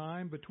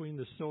time between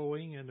the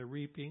sowing and the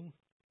reaping.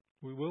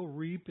 We will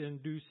reap in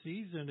due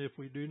season if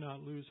we do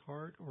not lose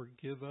heart or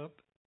give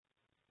up.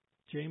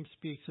 James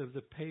speaks of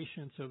the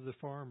patience of the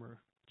farmer.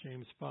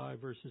 James 5,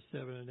 verses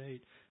 7 and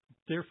 8.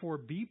 Therefore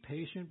be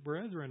patient,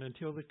 brethren,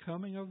 until the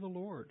coming of the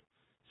Lord.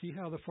 See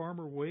how the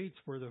farmer waits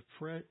for the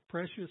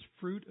precious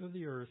fruit of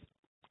the earth,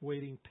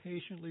 waiting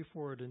patiently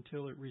for it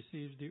until it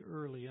receives the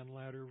early and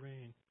latter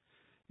rain.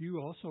 You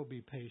also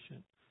be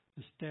patient.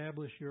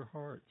 Establish your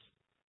hearts,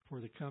 for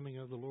the coming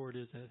of the Lord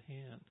is at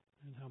hand.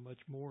 And how much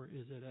more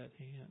is it at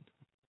hand?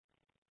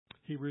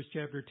 Hebrews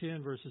chapter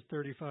 10, verses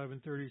 35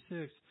 and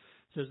 36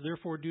 says,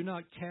 Therefore do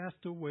not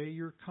cast away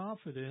your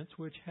confidence,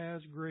 which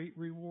has great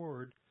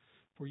reward,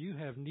 for you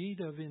have need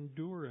of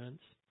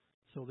endurance,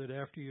 so that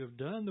after you have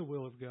done the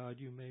will of God,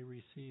 you may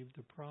receive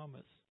the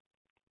promise.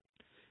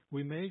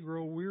 We may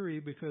grow weary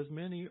because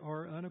many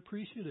are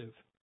unappreciative.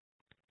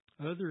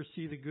 Others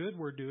see the good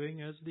we're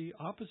doing as the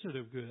opposite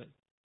of good.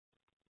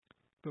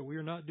 But we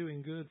are not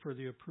doing good for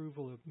the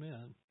approval of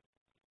men,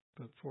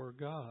 but for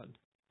God.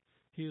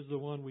 He is the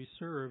one we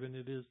serve, and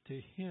it is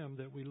to Him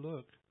that we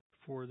look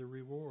for the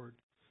reward.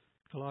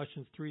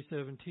 Galatians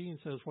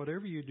 3:17 says,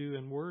 Whatever you do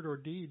in word or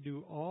deed,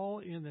 do all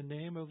in the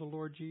name of the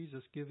Lord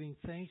Jesus, giving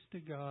thanks to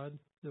God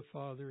the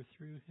Father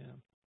through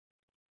Him.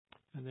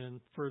 And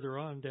then further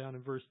on down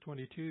in verse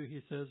 22,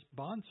 he says,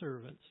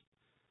 Bondservants.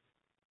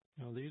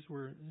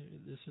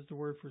 This is the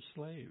word for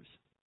slaves.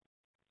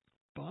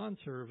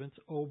 Bondservants,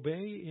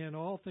 obey in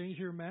all things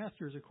your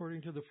masters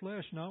according to the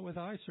flesh, not with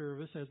eye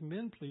service as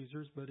men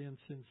pleasers, but in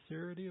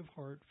sincerity of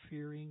heart,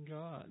 fearing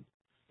God.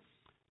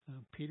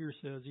 Peter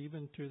says,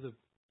 even to the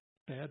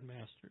bad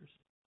masters,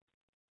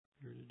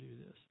 you're to do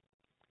this.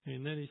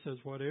 And then he says,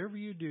 whatever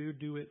you do,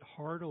 do it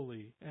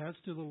heartily, as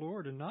to the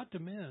Lord and not to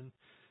men,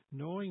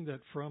 knowing that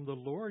from the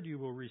Lord you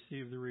will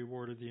receive the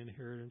reward of the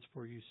inheritance,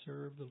 for you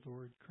serve the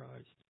Lord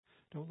Christ.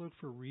 Don't look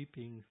for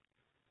reaping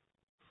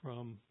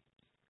from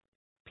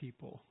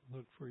people.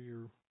 Look for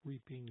your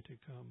reaping to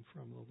come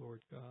from the Lord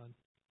God.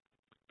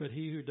 But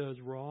he who does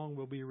wrong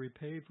will be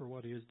repaid for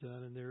what he has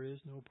done, and there is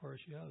no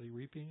partiality.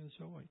 Reaping and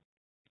sowing.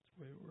 That's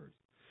the way it works.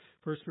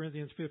 1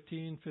 Corinthians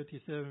 15,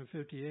 57 and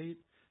 58,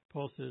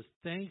 Paul says,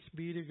 Thanks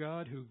be to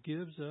God who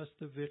gives us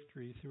the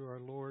victory through our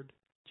Lord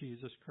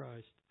Jesus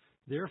Christ.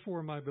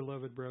 Therefore, my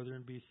beloved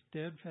brethren, be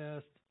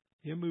steadfast,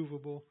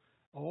 immovable,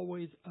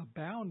 always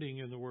abounding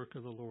in the work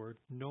of the Lord,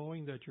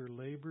 knowing that your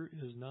labor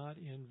is not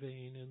in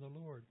vain in the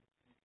Lord.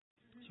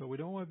 So we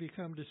don't want to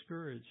become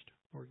discouraged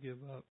or give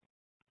up.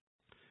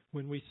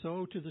 When we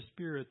sow to the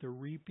Spirit, the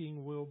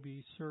reaping will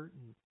be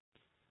certain.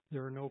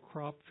 There are no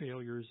crop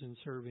failures in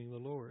serving the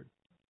Lord.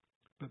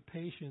 But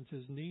patience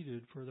is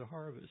needed for the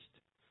harvest.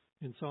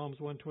 In Psalms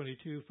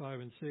 122, 5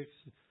 and 6,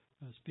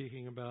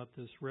 speaking about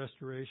this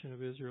restoration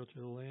of Israel to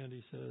the land,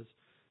 he says,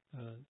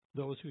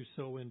 those who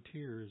sow in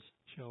tears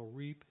shall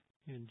reap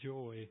in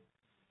joy.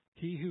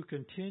 He who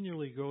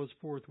continually goes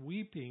forth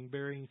weeping,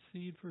 bearing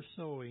seed for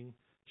sowing,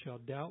 shall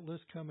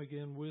doubtless come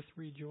again with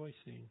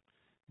rejoicing,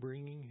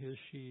 bringing his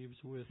sheaves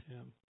with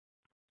him.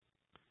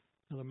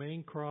 Now, the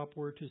main crop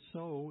we're to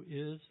sow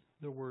is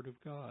the Word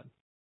of God.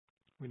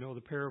 We know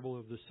the parable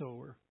of the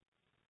sower,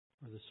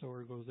 where the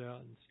sower goes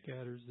out and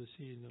scatters the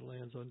seed and it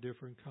lands on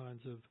different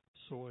kinds of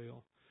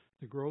soil.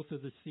 The growth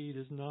of the seed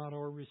is not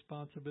our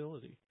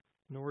responsibility,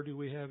 nor do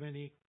we have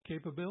any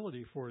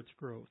capability for its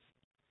growth.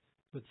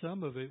 But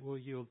some of it will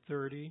yield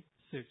 30,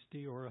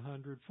 60, or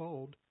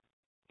 100-fold,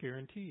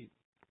 guaranteed.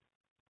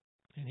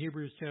 In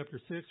Hebrews chapter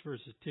 6,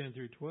 verses 10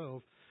 through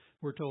 12,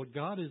 we're told,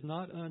 God is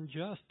not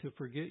unjust to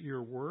forget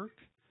your work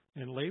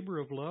and labor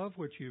of love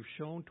which you've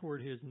shown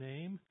toward His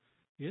name,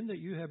 in that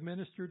you have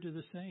ministered to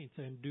the saints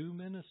and do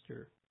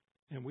minister.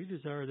 And we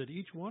desire that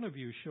each one of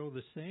you show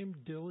the same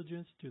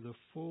diligence to the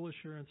full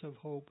assurance of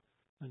hope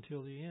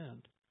until the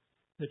end,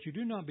 that you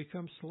do not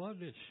become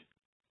sluggish,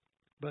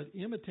 but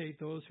imitate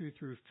those who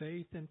through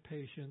faith and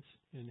patience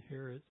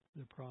inherit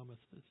the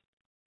promises.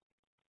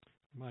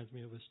 Reminds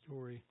me of a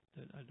story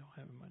that I don't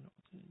have in my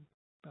notes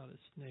about a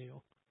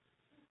snail.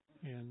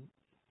 And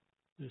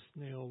the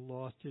snail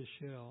lost his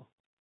shell.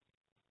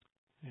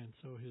 And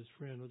so his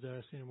friend was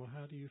asking him, well,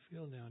 how do you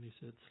feel now? And he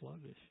said,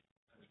 sluggish.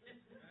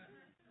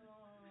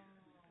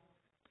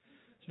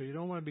 So you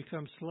don't want to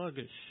become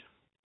sluggish,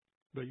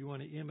 but you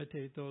want to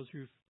imitate those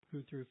who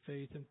through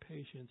faith and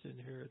patience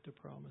inherit the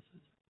promises.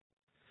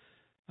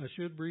 I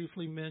should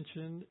briefly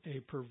mention a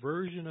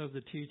perversion of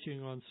the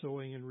teaching on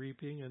sowing and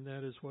reaping, and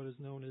that is what is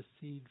known as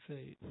seed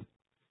faith.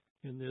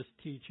 In this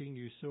teaching,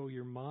 you sow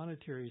your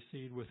monetary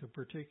seed with a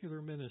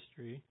particular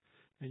ministry,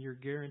 and you're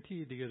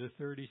guaranteed to get a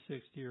 30,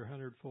 60, or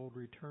 100-fold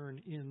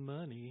return in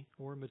money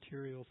or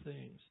material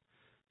things.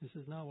 This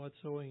is not what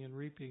sowing and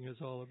reaping is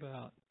all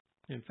about.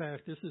 In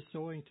fact, this is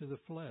sowing to the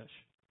flesh,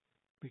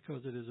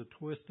 because it is a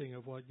twisting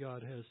of what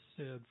God has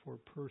said for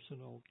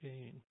personal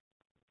gain.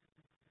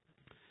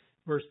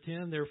 Verse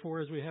 10,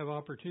 therefore, as we have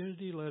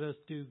opportunity, let us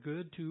do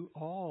good to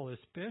all,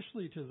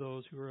 especially to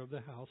those who are of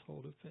the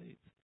household of faith.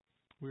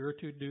 We are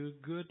to do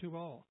good to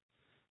all.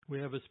 We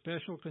have a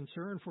special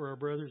concern for our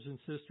brothers and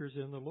sisters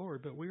in the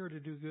Lord, but we are to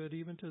do good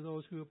even to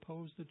those who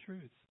oppose the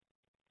truth.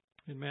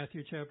 In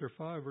Matthew chapter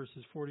 5,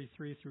 verses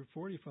 43 through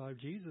 45,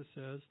 Jesus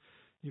says,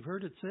 You've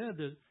heard it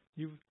said,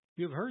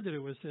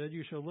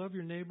 you shall love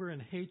your neighbor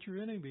and hate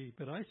your enemy.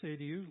 But I say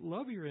to you,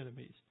 love your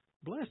enemies.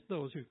 Bless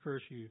those who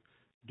curse you.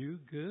 Do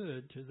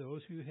good to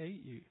those who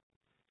hate you.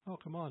 Oh,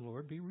 come on,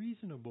 Lord, be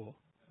reasonable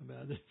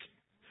about it.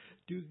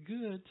 Do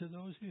good to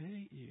those who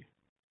hate you.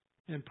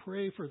 And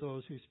pray for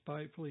those who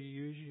spitefully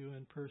use you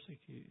and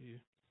persecute you,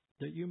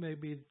 that you may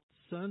be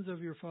sons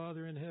of your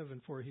Father in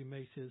heaven, for he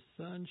makes his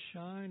sun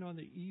shine on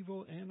the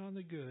evil and on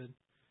the good,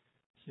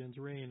 sends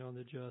rain on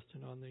the just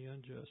and on the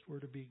unjust. We're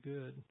to be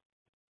good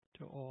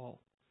to all,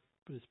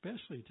 but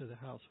especially to the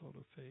household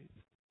of faith.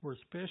 We're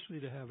especially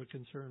to have a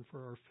concern for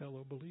our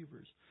fellow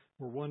believers.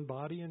 We're one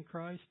body in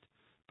Christ,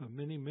 but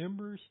many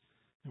members,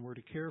 and we're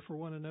to care for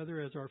one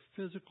another as our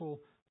physical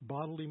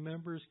bodily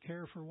members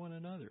care for one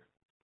another.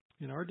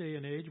 In our day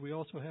and age, we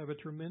also have a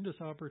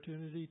tremendous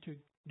opportunity to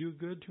do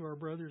good to our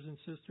brothers and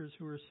sisters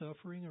who are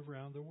suffering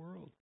around the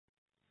world.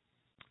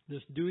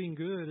 This doing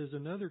good is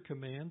another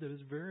command that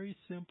is very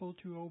simple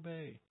to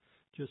obey.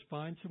 Just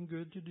find some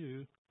good to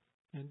do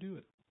and do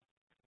it.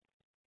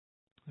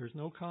 There's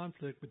no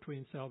conflict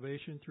between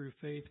salvation through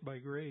faith by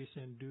grace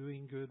and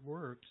doing good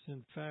works.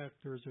 In fact,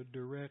 there's a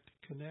direct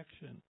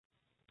connection.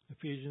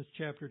 Ephesians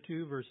chapter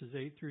 2, verses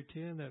 8 through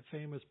 10, that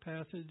famous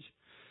passage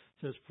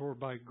says, For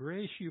by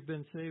grace you've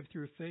been saved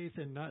through faith,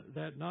 and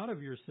not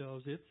of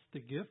yourselves. It's the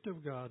gift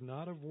of God,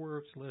 not of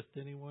works, lest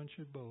anyone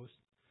should boast.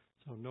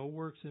 So no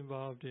works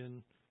involved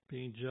in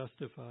being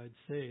justified,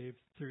 saved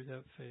through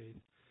that faith.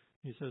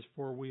 He says,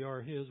 For we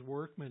are his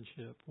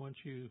workmanship. Once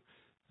you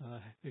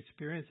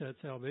experience that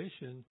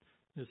salvation,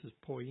 this is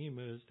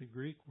poema, is the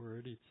Greek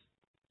word.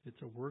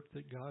 It's a work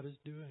that God is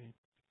doing.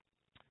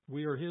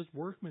 We are his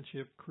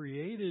workmanship,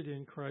 created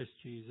in Christ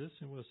Jesus,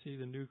 and we'll see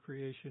the new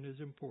creation is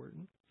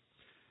important.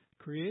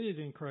 Created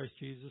in Christ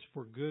Jesus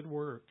for good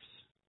works,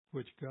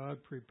 which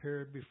God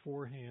prepared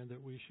beforehand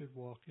that we should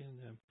walk in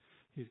them.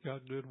 He's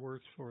got good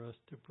works for us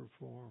to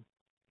perform.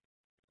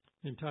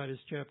 In Titus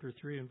chapter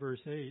 3 and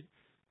verse 8,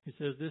 he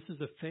says, This is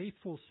a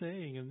faithful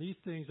saying, and these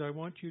things I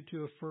want you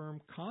to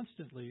affirm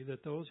constantly,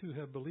 that those who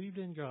have believed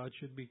in God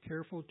should be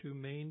careful to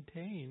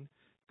maintain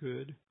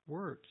good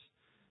works.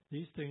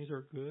 These things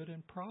are good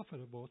and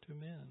profitable to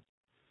men.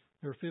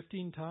 There are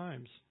 15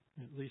 times,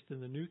 at least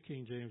in the New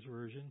King James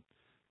Version,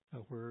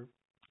 where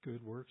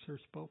good works are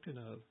spoken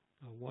of.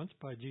 Once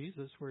by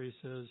Jesus, where he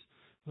says,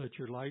 Let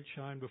your light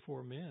shine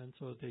before men,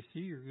 so that they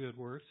see your good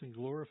works and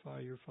glorify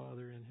your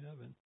Father in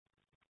heaven.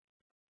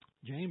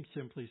 James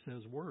simply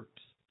says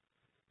works,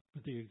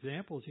 but the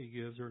examples he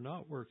gives are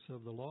not works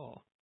of the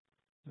law.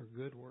 They're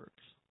good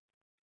works.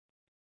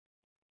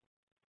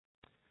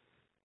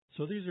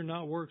 So these are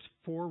not works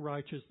for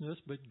righteousness,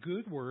 but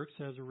good works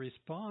as a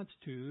response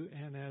to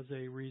and as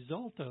a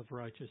result of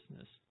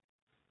righteousness.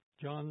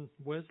 John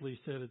Wesley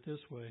said it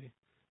this way,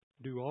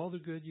 Do all the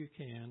good you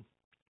can,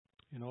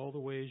 in all the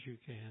ways you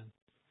can,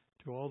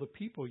 to all the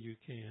people you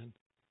can,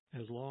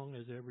 as long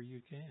as ever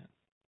you can.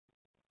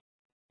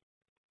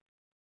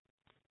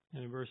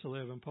 And in verse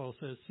 11, Paul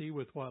says, See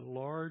with what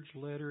large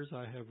letters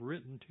I have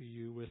written to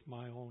you with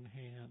my own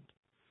hand.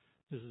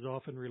 This is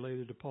often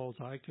related to Paul's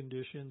eye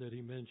condition that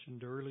he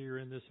mentioned earlier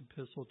in this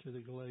epistle to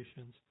the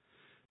Galatians.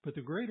 But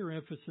the greater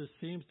emphasis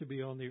seems to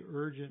be on the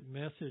urgent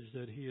message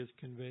that he is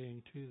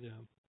conveying to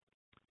them.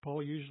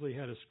 Paul usually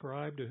had a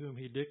scribe to whom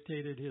he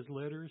dictated his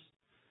letters.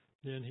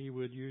 Then he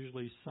would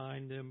usually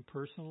sign them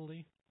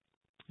personally.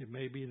 It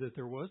may be that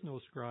there was no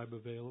scribe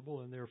available,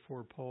 and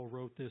therefore Paul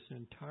wrote this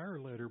entire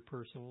letter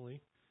personally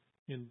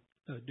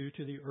due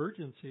to the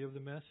urgency of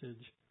the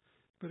message.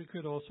 But it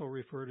could also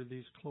refer to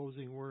these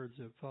closing words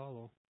that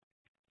follow.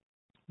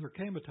 There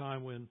came a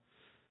time when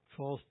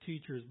false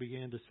teachers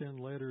began to send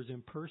letters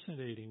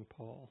impersonating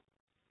Paul.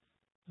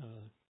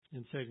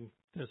 In 2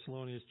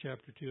 Thessalonians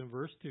chapter 2 and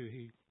verse 2,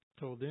 he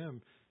told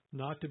them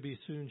not to be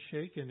soon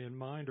shaken in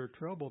mind or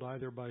troubled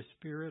either by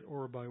spirit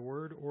or by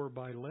word or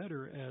by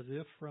letter as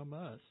if from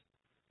us,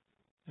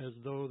 as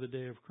though the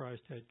day of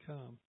Christ had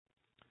come.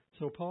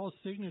 So Paul's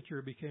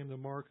signature became the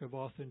mark of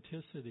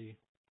authenticity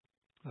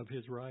of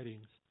his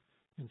writings.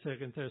 In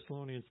 2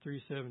 Thessalonians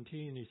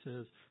 3:17, he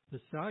says, The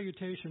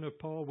salutation of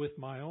Paul with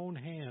my own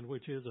hand,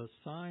 which is a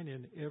sign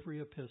in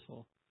every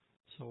epistle,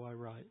 so I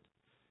write.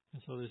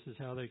 And so this is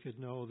how they could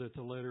know that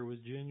the letter was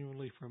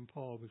genuinely from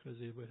Paul,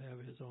 because it would have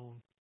his own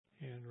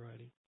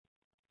handwriting.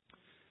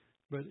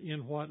 But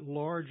in what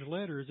large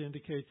letters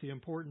indicates the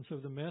importance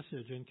of the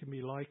message and can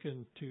be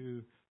likened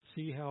to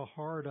see how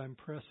hard I'm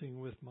pressing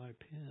with my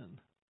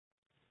pen.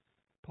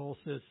 Paul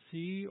says,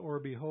 see or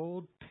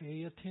behold,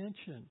 pay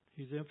attention.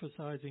 He's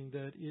emphasizing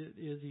that it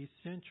is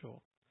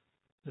essential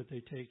that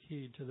they take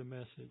heed to the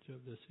message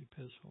of this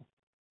epistle.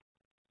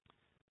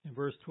 In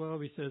verse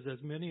 12, he says,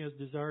 As many as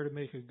desire to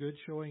make a good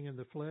showing in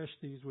the flesh,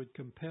 these would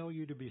compel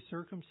you to be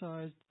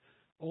circumcised,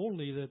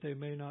 only that they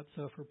may not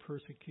suffer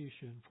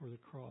persecution for the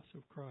cross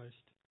of Christ.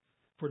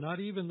 For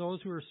not even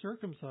those who are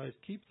circumcised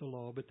keep the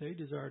law, but they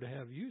desire to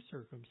have you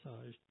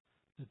circumcised,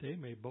 that they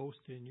may boast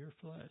in your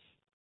flesh.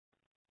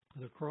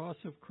 The cross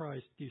of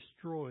Christ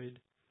destroyed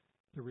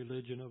the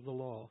religion of the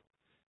law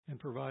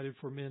and provided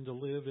for men to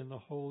live in the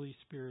Holy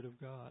Spirit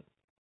of God.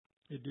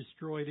 It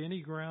destroyed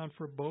any ground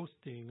for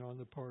boasting on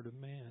the part of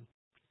man.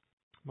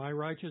 My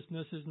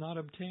righteousness is not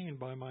obtained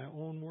by my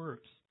own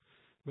works,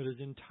 but is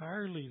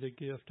entirely the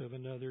gift of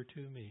another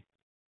to me.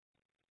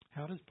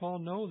 How does Paul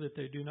know that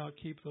they do not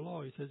keep the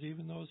law? He says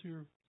even those who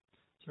are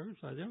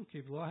circumcised, they don't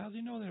keep the law. How does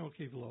he know they don't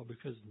keep the law?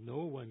 Because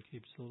no one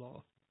keeps the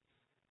law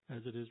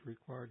as it is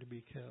required to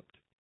be kept.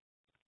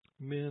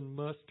 Men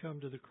must come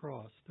to the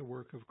cross, the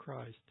work of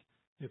Christ,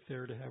 if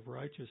they're to have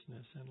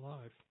righteousness and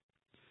life.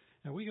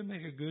 Now, we can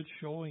make a good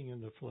showing in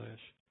the flesh.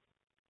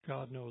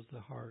 God knows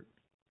the heart.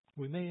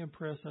 We may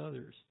impress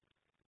others,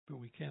 but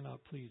we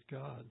cannot please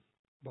God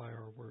by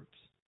our works.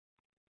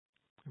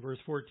 In verse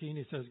 14,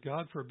 he says,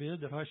 God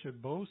forbid that I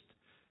should boast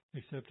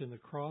except in the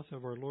cross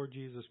of our Lord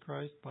Jesus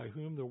Christ, by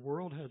whom the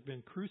world has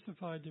been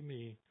crucified to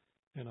me,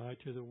 and I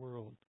to the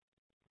world.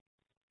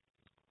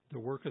 The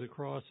work of the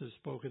cross is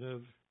spoken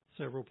of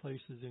several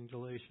places in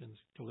Galatians.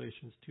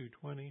 Galatians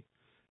 2:20,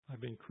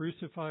 I've been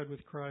crucified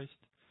with Christ.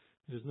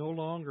 It is no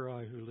longer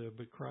I who live,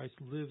 but Christ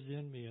lives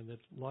in me, and the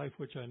life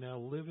which I now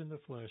live in the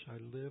flesh, I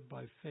live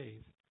by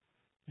faith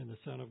in the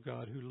Son of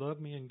God, who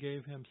loved me and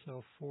gave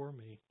himself for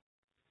me.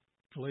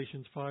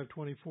 Galatians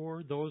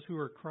 5:24, those who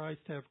are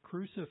Christ have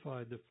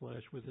crucified the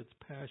flesh with its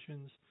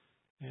passions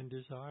and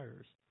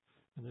desires.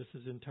 And this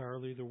is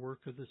entirely the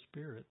work of the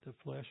Spirit. The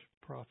flesh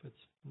profits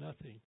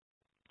nothing.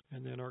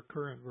 And then our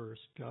current verse,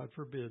 God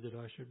forbid that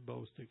I should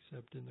boast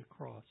except in the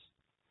cross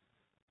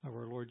of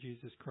our Lord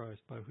Jesus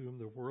Christ, by whom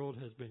the world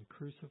has been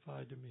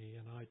crucified to me,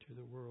 and I to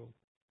the world.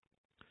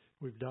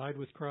 We've died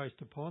with Christ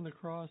upon the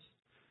cross.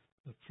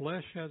 The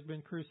flesh has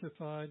been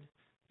crucified.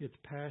 Its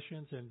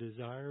passions and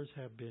desires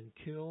have been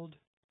killed,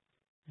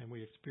 and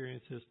we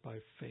experience this by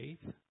faith,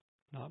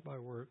 not by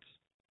works.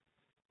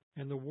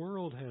 And the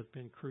world has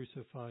been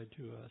crucified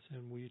to us,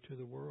 and we to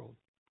the world.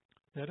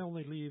 That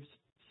only leaves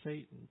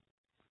Satan,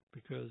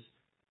 because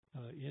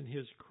in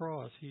his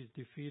cross he's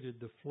defeated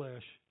the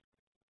flesh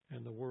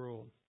and the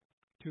world.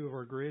 Two of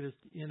our greatest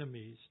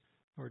enemies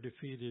are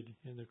defeated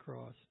in the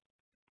cross.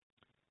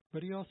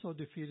 But he also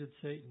defeated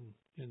Satan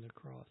in the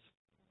cross.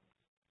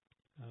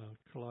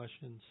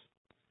 Colossians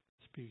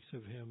speaks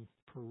of him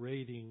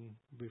parading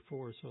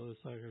before, so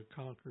it's like a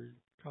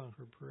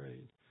conquered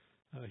parade.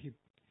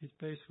 He's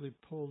basically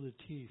pulled the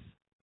teeth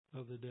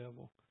of the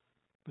devil,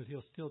 but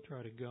he'll still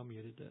try to gum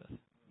you to death.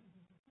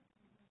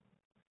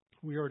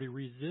 We are to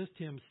resist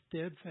him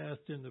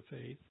steadfast in the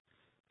faith,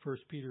 1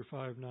 Peter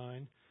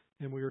 5:9,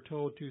 and we are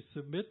told to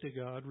submit to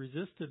God,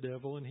 resist the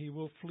devil, and he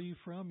will flee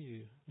from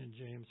you, in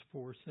James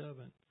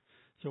 4:7.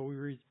 So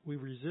we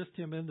resist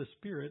him in the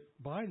Spirit,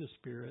 by the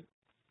Spirit,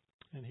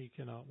 and he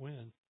cannot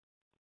win.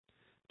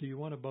 Do you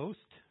want to boast?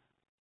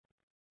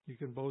 You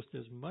can boast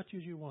as much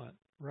as you want,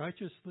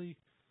 righteously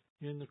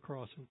in the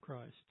cross of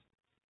Christ.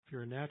 If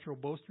you're a natural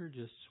boaster,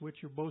 just switch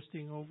your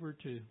boasting over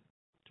to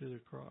the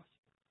cross.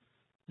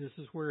 This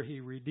is where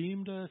he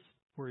redeemed us,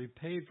 where he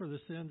paid for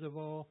the sins of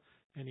all,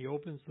 and he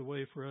opens the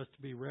way for us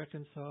to be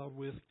reconciled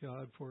with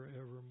God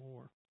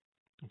forevermore.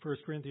 In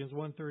 1 Corinthians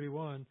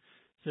 1:31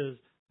 says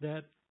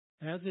that,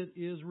 as it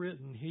is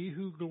written, he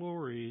who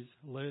glories,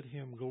 let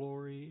him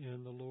glory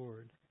in the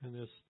Lord. And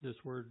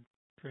this word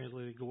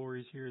translated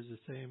glories here is the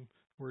same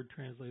word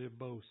translated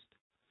boast.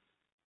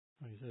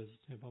 He says,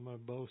 if I'm going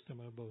to boast, I'm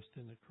going to boast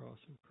in the cross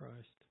of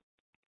Christ.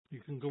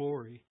 You can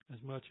glory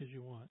as much as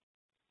you want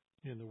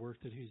in the work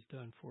that he's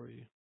done for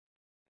you.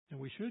 And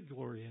we should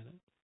glory in it.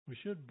 We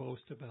should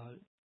boast about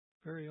it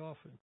very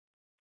often.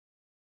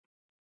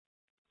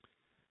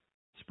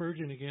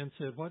 Spurgeon again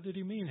said, what did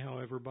he mean,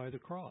 however, by the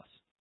cross?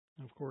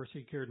 Of course,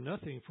 he cared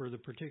nothing for the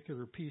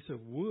particular piece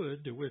of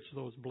wood to which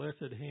those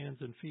blessed hands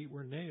and feet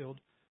were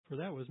nailed, for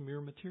that was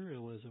mere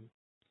materialism,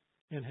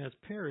 and has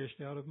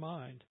perished out of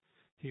mind.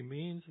 He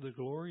means the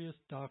glorious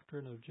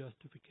doctrine of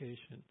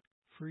justification,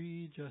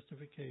 free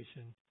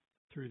justification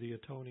through the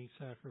atoning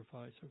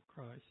sacrifice of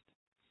Christ.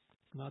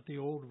 It's not the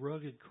old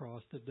rugged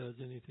cross that does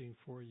anything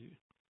for you.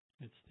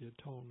 It's the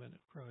atonement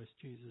of Christ,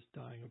 Jesus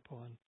dying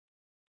upon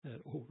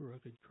that old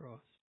rugged cross.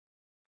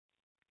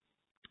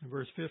 In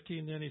verse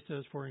 15 then he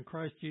says, for in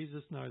Christ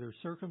Jesus neither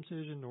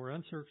circumcision nor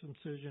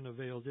uncircumcision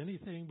avails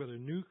anything but a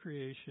new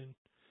creation.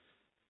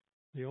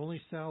 The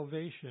only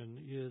salvation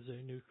is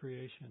a new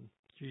creation.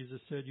 Jesus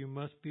said you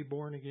must be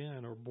born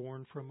again or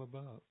born from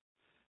above.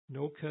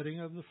 No cutting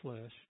of the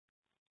flesh,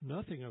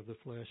 nothing of the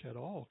flesh at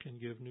all can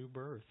give new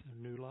birth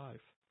and new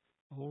life.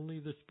 Only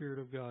the Spirit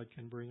of God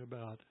can bring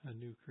about a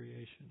new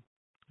creation.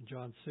 In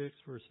John 6,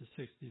 verses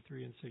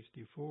 63 and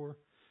 64,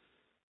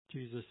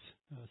 Jesus,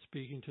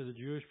 speaking to the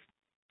Jewish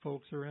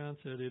folks around,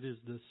 said, it is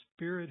the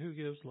Spirit who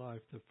gives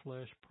life, the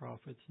flesh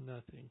profits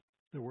nothing.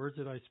 The words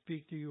that I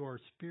speak to you are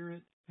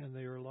spirit and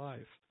they are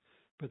life.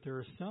 But there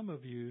are some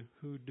of you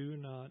who do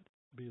not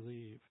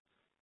believe.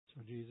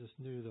 So Jesus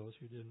knew those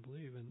who didn't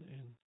believe. And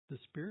the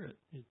Spirit,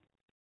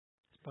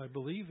 by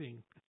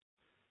believing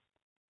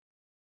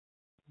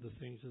the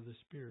things of the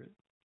Spirit,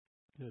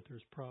 that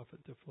there's profit,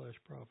 the flesh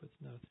profits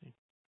nothing.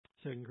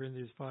 2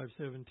 Corinthians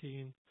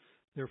 5:17,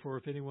 therefore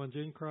if anyone's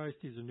in Christ,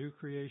 he's a new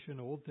creation.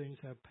 Old things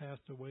have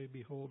passed away.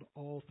 Behold,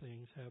 all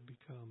things have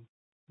become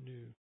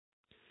new.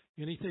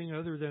 Anything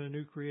other than a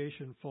new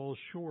creation falls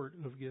short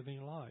of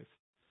giving life.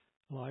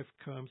 Life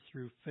comes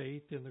through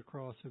faith in the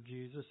cross of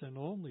Jesus and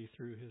only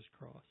through his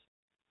cross.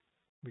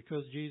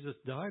 Because Jesus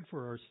died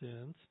for our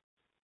sins,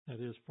 that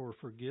is, for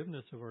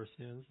forgiveness of our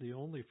sins, the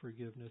only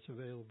forgiveness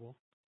available,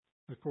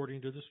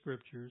 according to the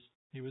Scriptures,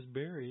 he was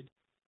buried,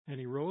 and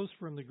he rose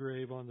from the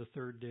grave on the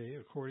third day,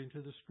 according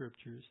to the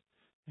Scriptures,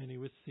 and he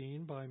was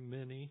seen by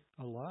many,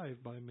 alive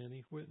by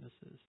many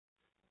witnesses,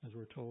 as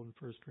we're told in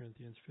 1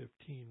 Corinthians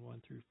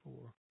 15:1 through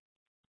 4.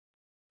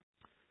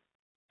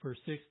 Verse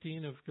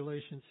 16 of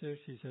Galatians 6,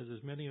 he says,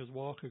 as many as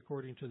walk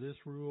according to this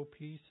rule,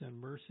 peace and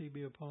mercy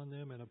be upon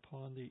them and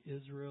upon the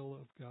Israel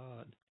of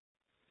God.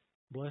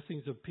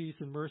 Blessings of peace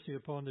and mercy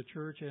upon the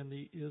church and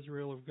the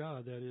Israel of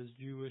God, that is,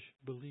 Jewish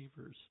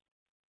believers.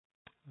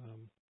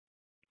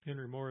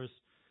 Henry Morris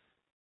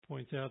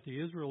points out the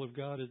Israel of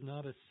God is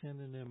not a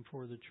synonym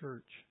for the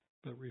church,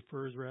 but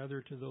refers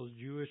rather to those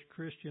Jewish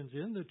Christians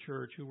in the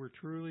church who were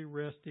truly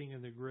resting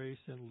in the grace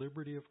and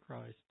liberty of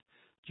Christ,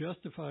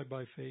 justified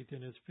by faith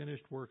in his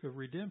finished work of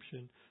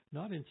redemption,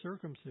 not in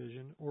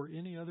circumcision or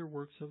any other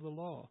works of the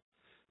law.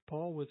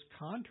 Paul was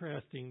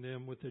contrasting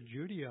them with the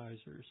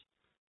Judaizers,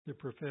 the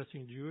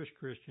professing Jewish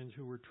Christians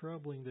who were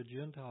troubling the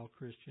Gentile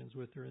Christians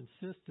with their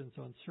insistence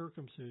on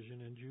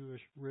circumcision and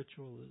Jewish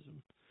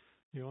ritualism.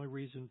 The only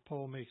reason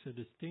Paul makes a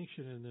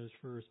distinction in this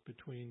verse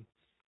between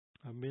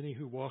many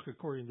who walk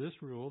according to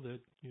this rule, that,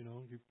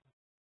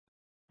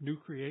 new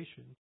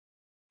creation,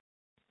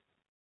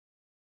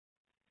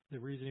 the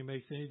reason he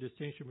makes any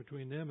distinction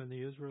between them and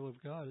the Israel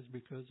of God is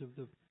because of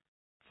the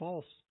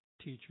false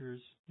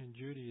teachers in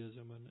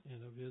Judaism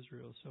and of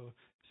Israel. So,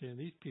 saying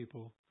these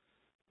people,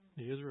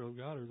 the Israel of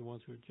God, are the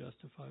ones who are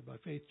justified by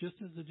faith, just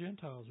as the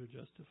Gentiles are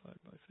justified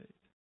by faith.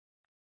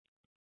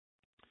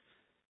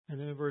 And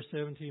then in verse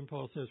 17,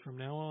 Paul says, from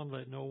now on,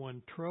 let no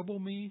one trouble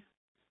me,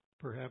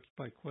 perhaps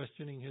by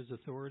questioning his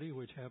authority,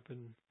 which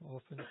happened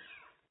often.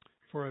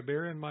 For I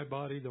bear in my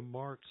body the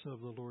marks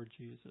of the Lord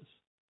Jesus.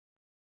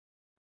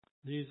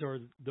 These are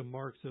the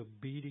marks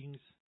of beatings,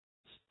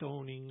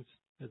 stonings,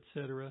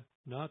 etc.,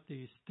 not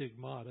the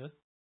stigmata,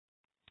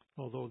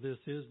 although this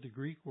is the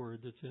Greek word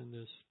that's in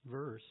this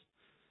verse.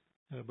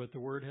 But the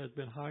word has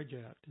been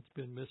hijacked. It's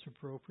been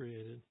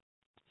misappropriated.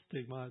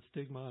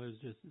 Stigmata is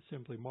just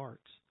simply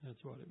marks.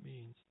 That's what it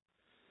means.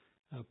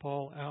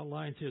 Paul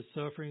outlines his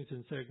sufferings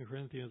in 2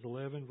 Corinthians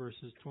 11,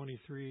 verses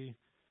 23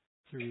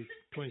 through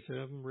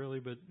 27, really,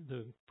 but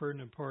the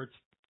pertinent parts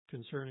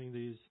concerning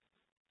these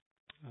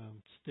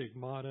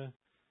stigmata,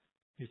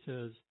 he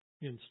says,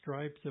 in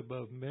stripes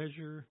above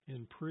measure,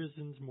 in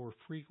prisons more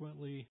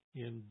frequently,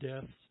 in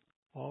deaths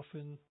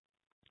often.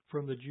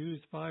 From the Jews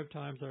 5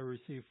 times I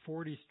received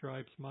 40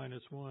 stripes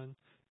minus 1.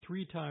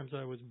 3 times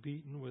I was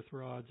beaten with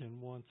rods, and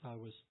once I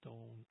was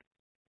stoned.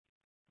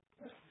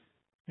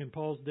 In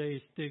Paul's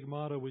day,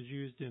 stigmata was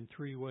used in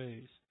 3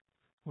 ways.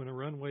 When a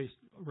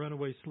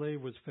runaway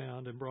slave was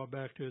found and brought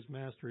back to his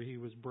master, he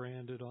was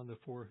branded on the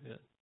forehead.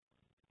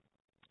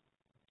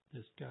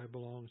 This guy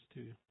belongs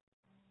to.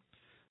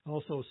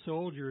 Also,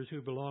 soldiers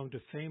who belonged to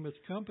famous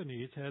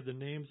companies had the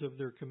names of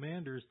their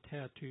commanders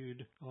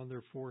tattooed on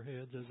their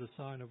foreheads as a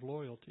sign of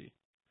loyalty.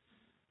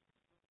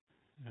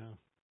 Now,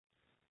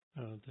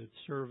 the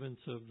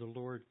servants of the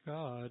Lord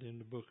God in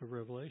the book of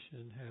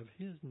Revelation have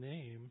his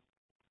name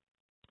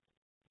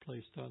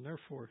placed on their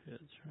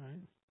foreheads,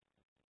 right?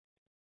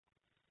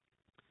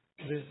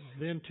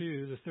 Then,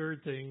 too, the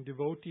third thing,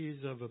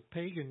 devotees of a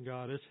pagan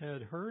goddess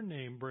had her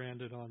name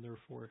branded on their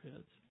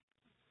foreheads.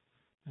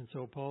 And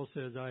so Paul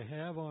says, I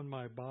have on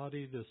my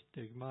body the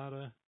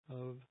stigmata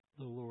of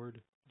the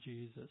Lord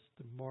Jesus,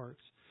 the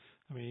marks.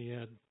 I mean, he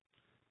had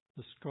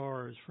the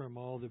scars from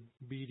all the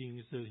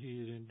beatings that he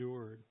had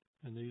endured.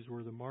 And these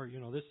were the marks.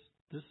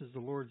 This is the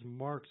Lord's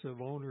marks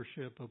of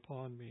ownership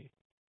upon me.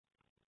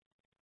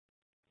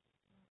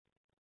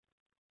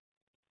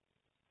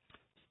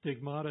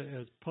 Stigmata,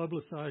 as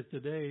publicized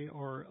today,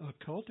 are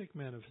occultic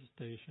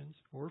manifestations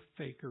or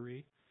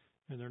fakery,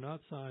 and they're not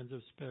signs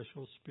of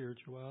special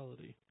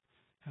spirituality.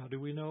 How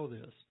do we know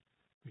this?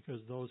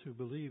 Because those who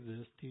believe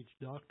this teach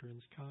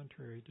doctrines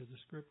contrary to the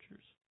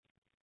Scriptures.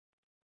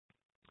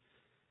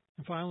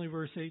 And finally,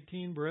 verse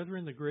 18,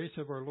 brethren, the grace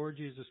of our Lord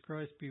Jesus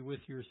Christ be with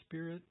your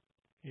spirit.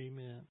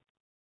 Amen.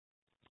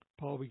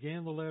 Paul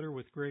began the letter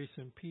with grace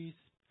and peace.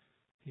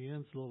 He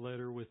ends the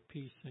letter with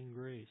peace and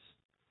grace.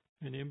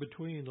 And in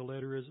between, the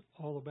letter is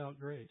all about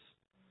grace.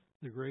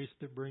 The grace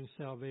that brings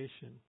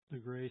salvation. The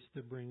grace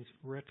that brings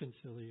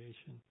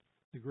reconciliation.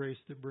 The grace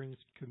that brings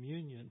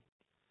communion.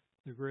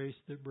 The grace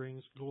that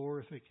brings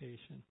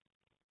glorification.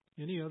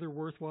 Any other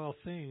worthwhile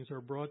things are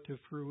brought to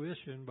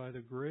fruition by the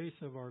grace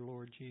of our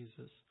Lord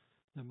Jesus,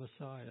 the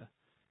Messiah.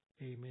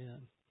 Amen.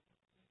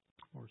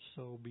 Or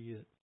so be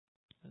it,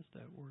 as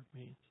that word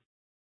means.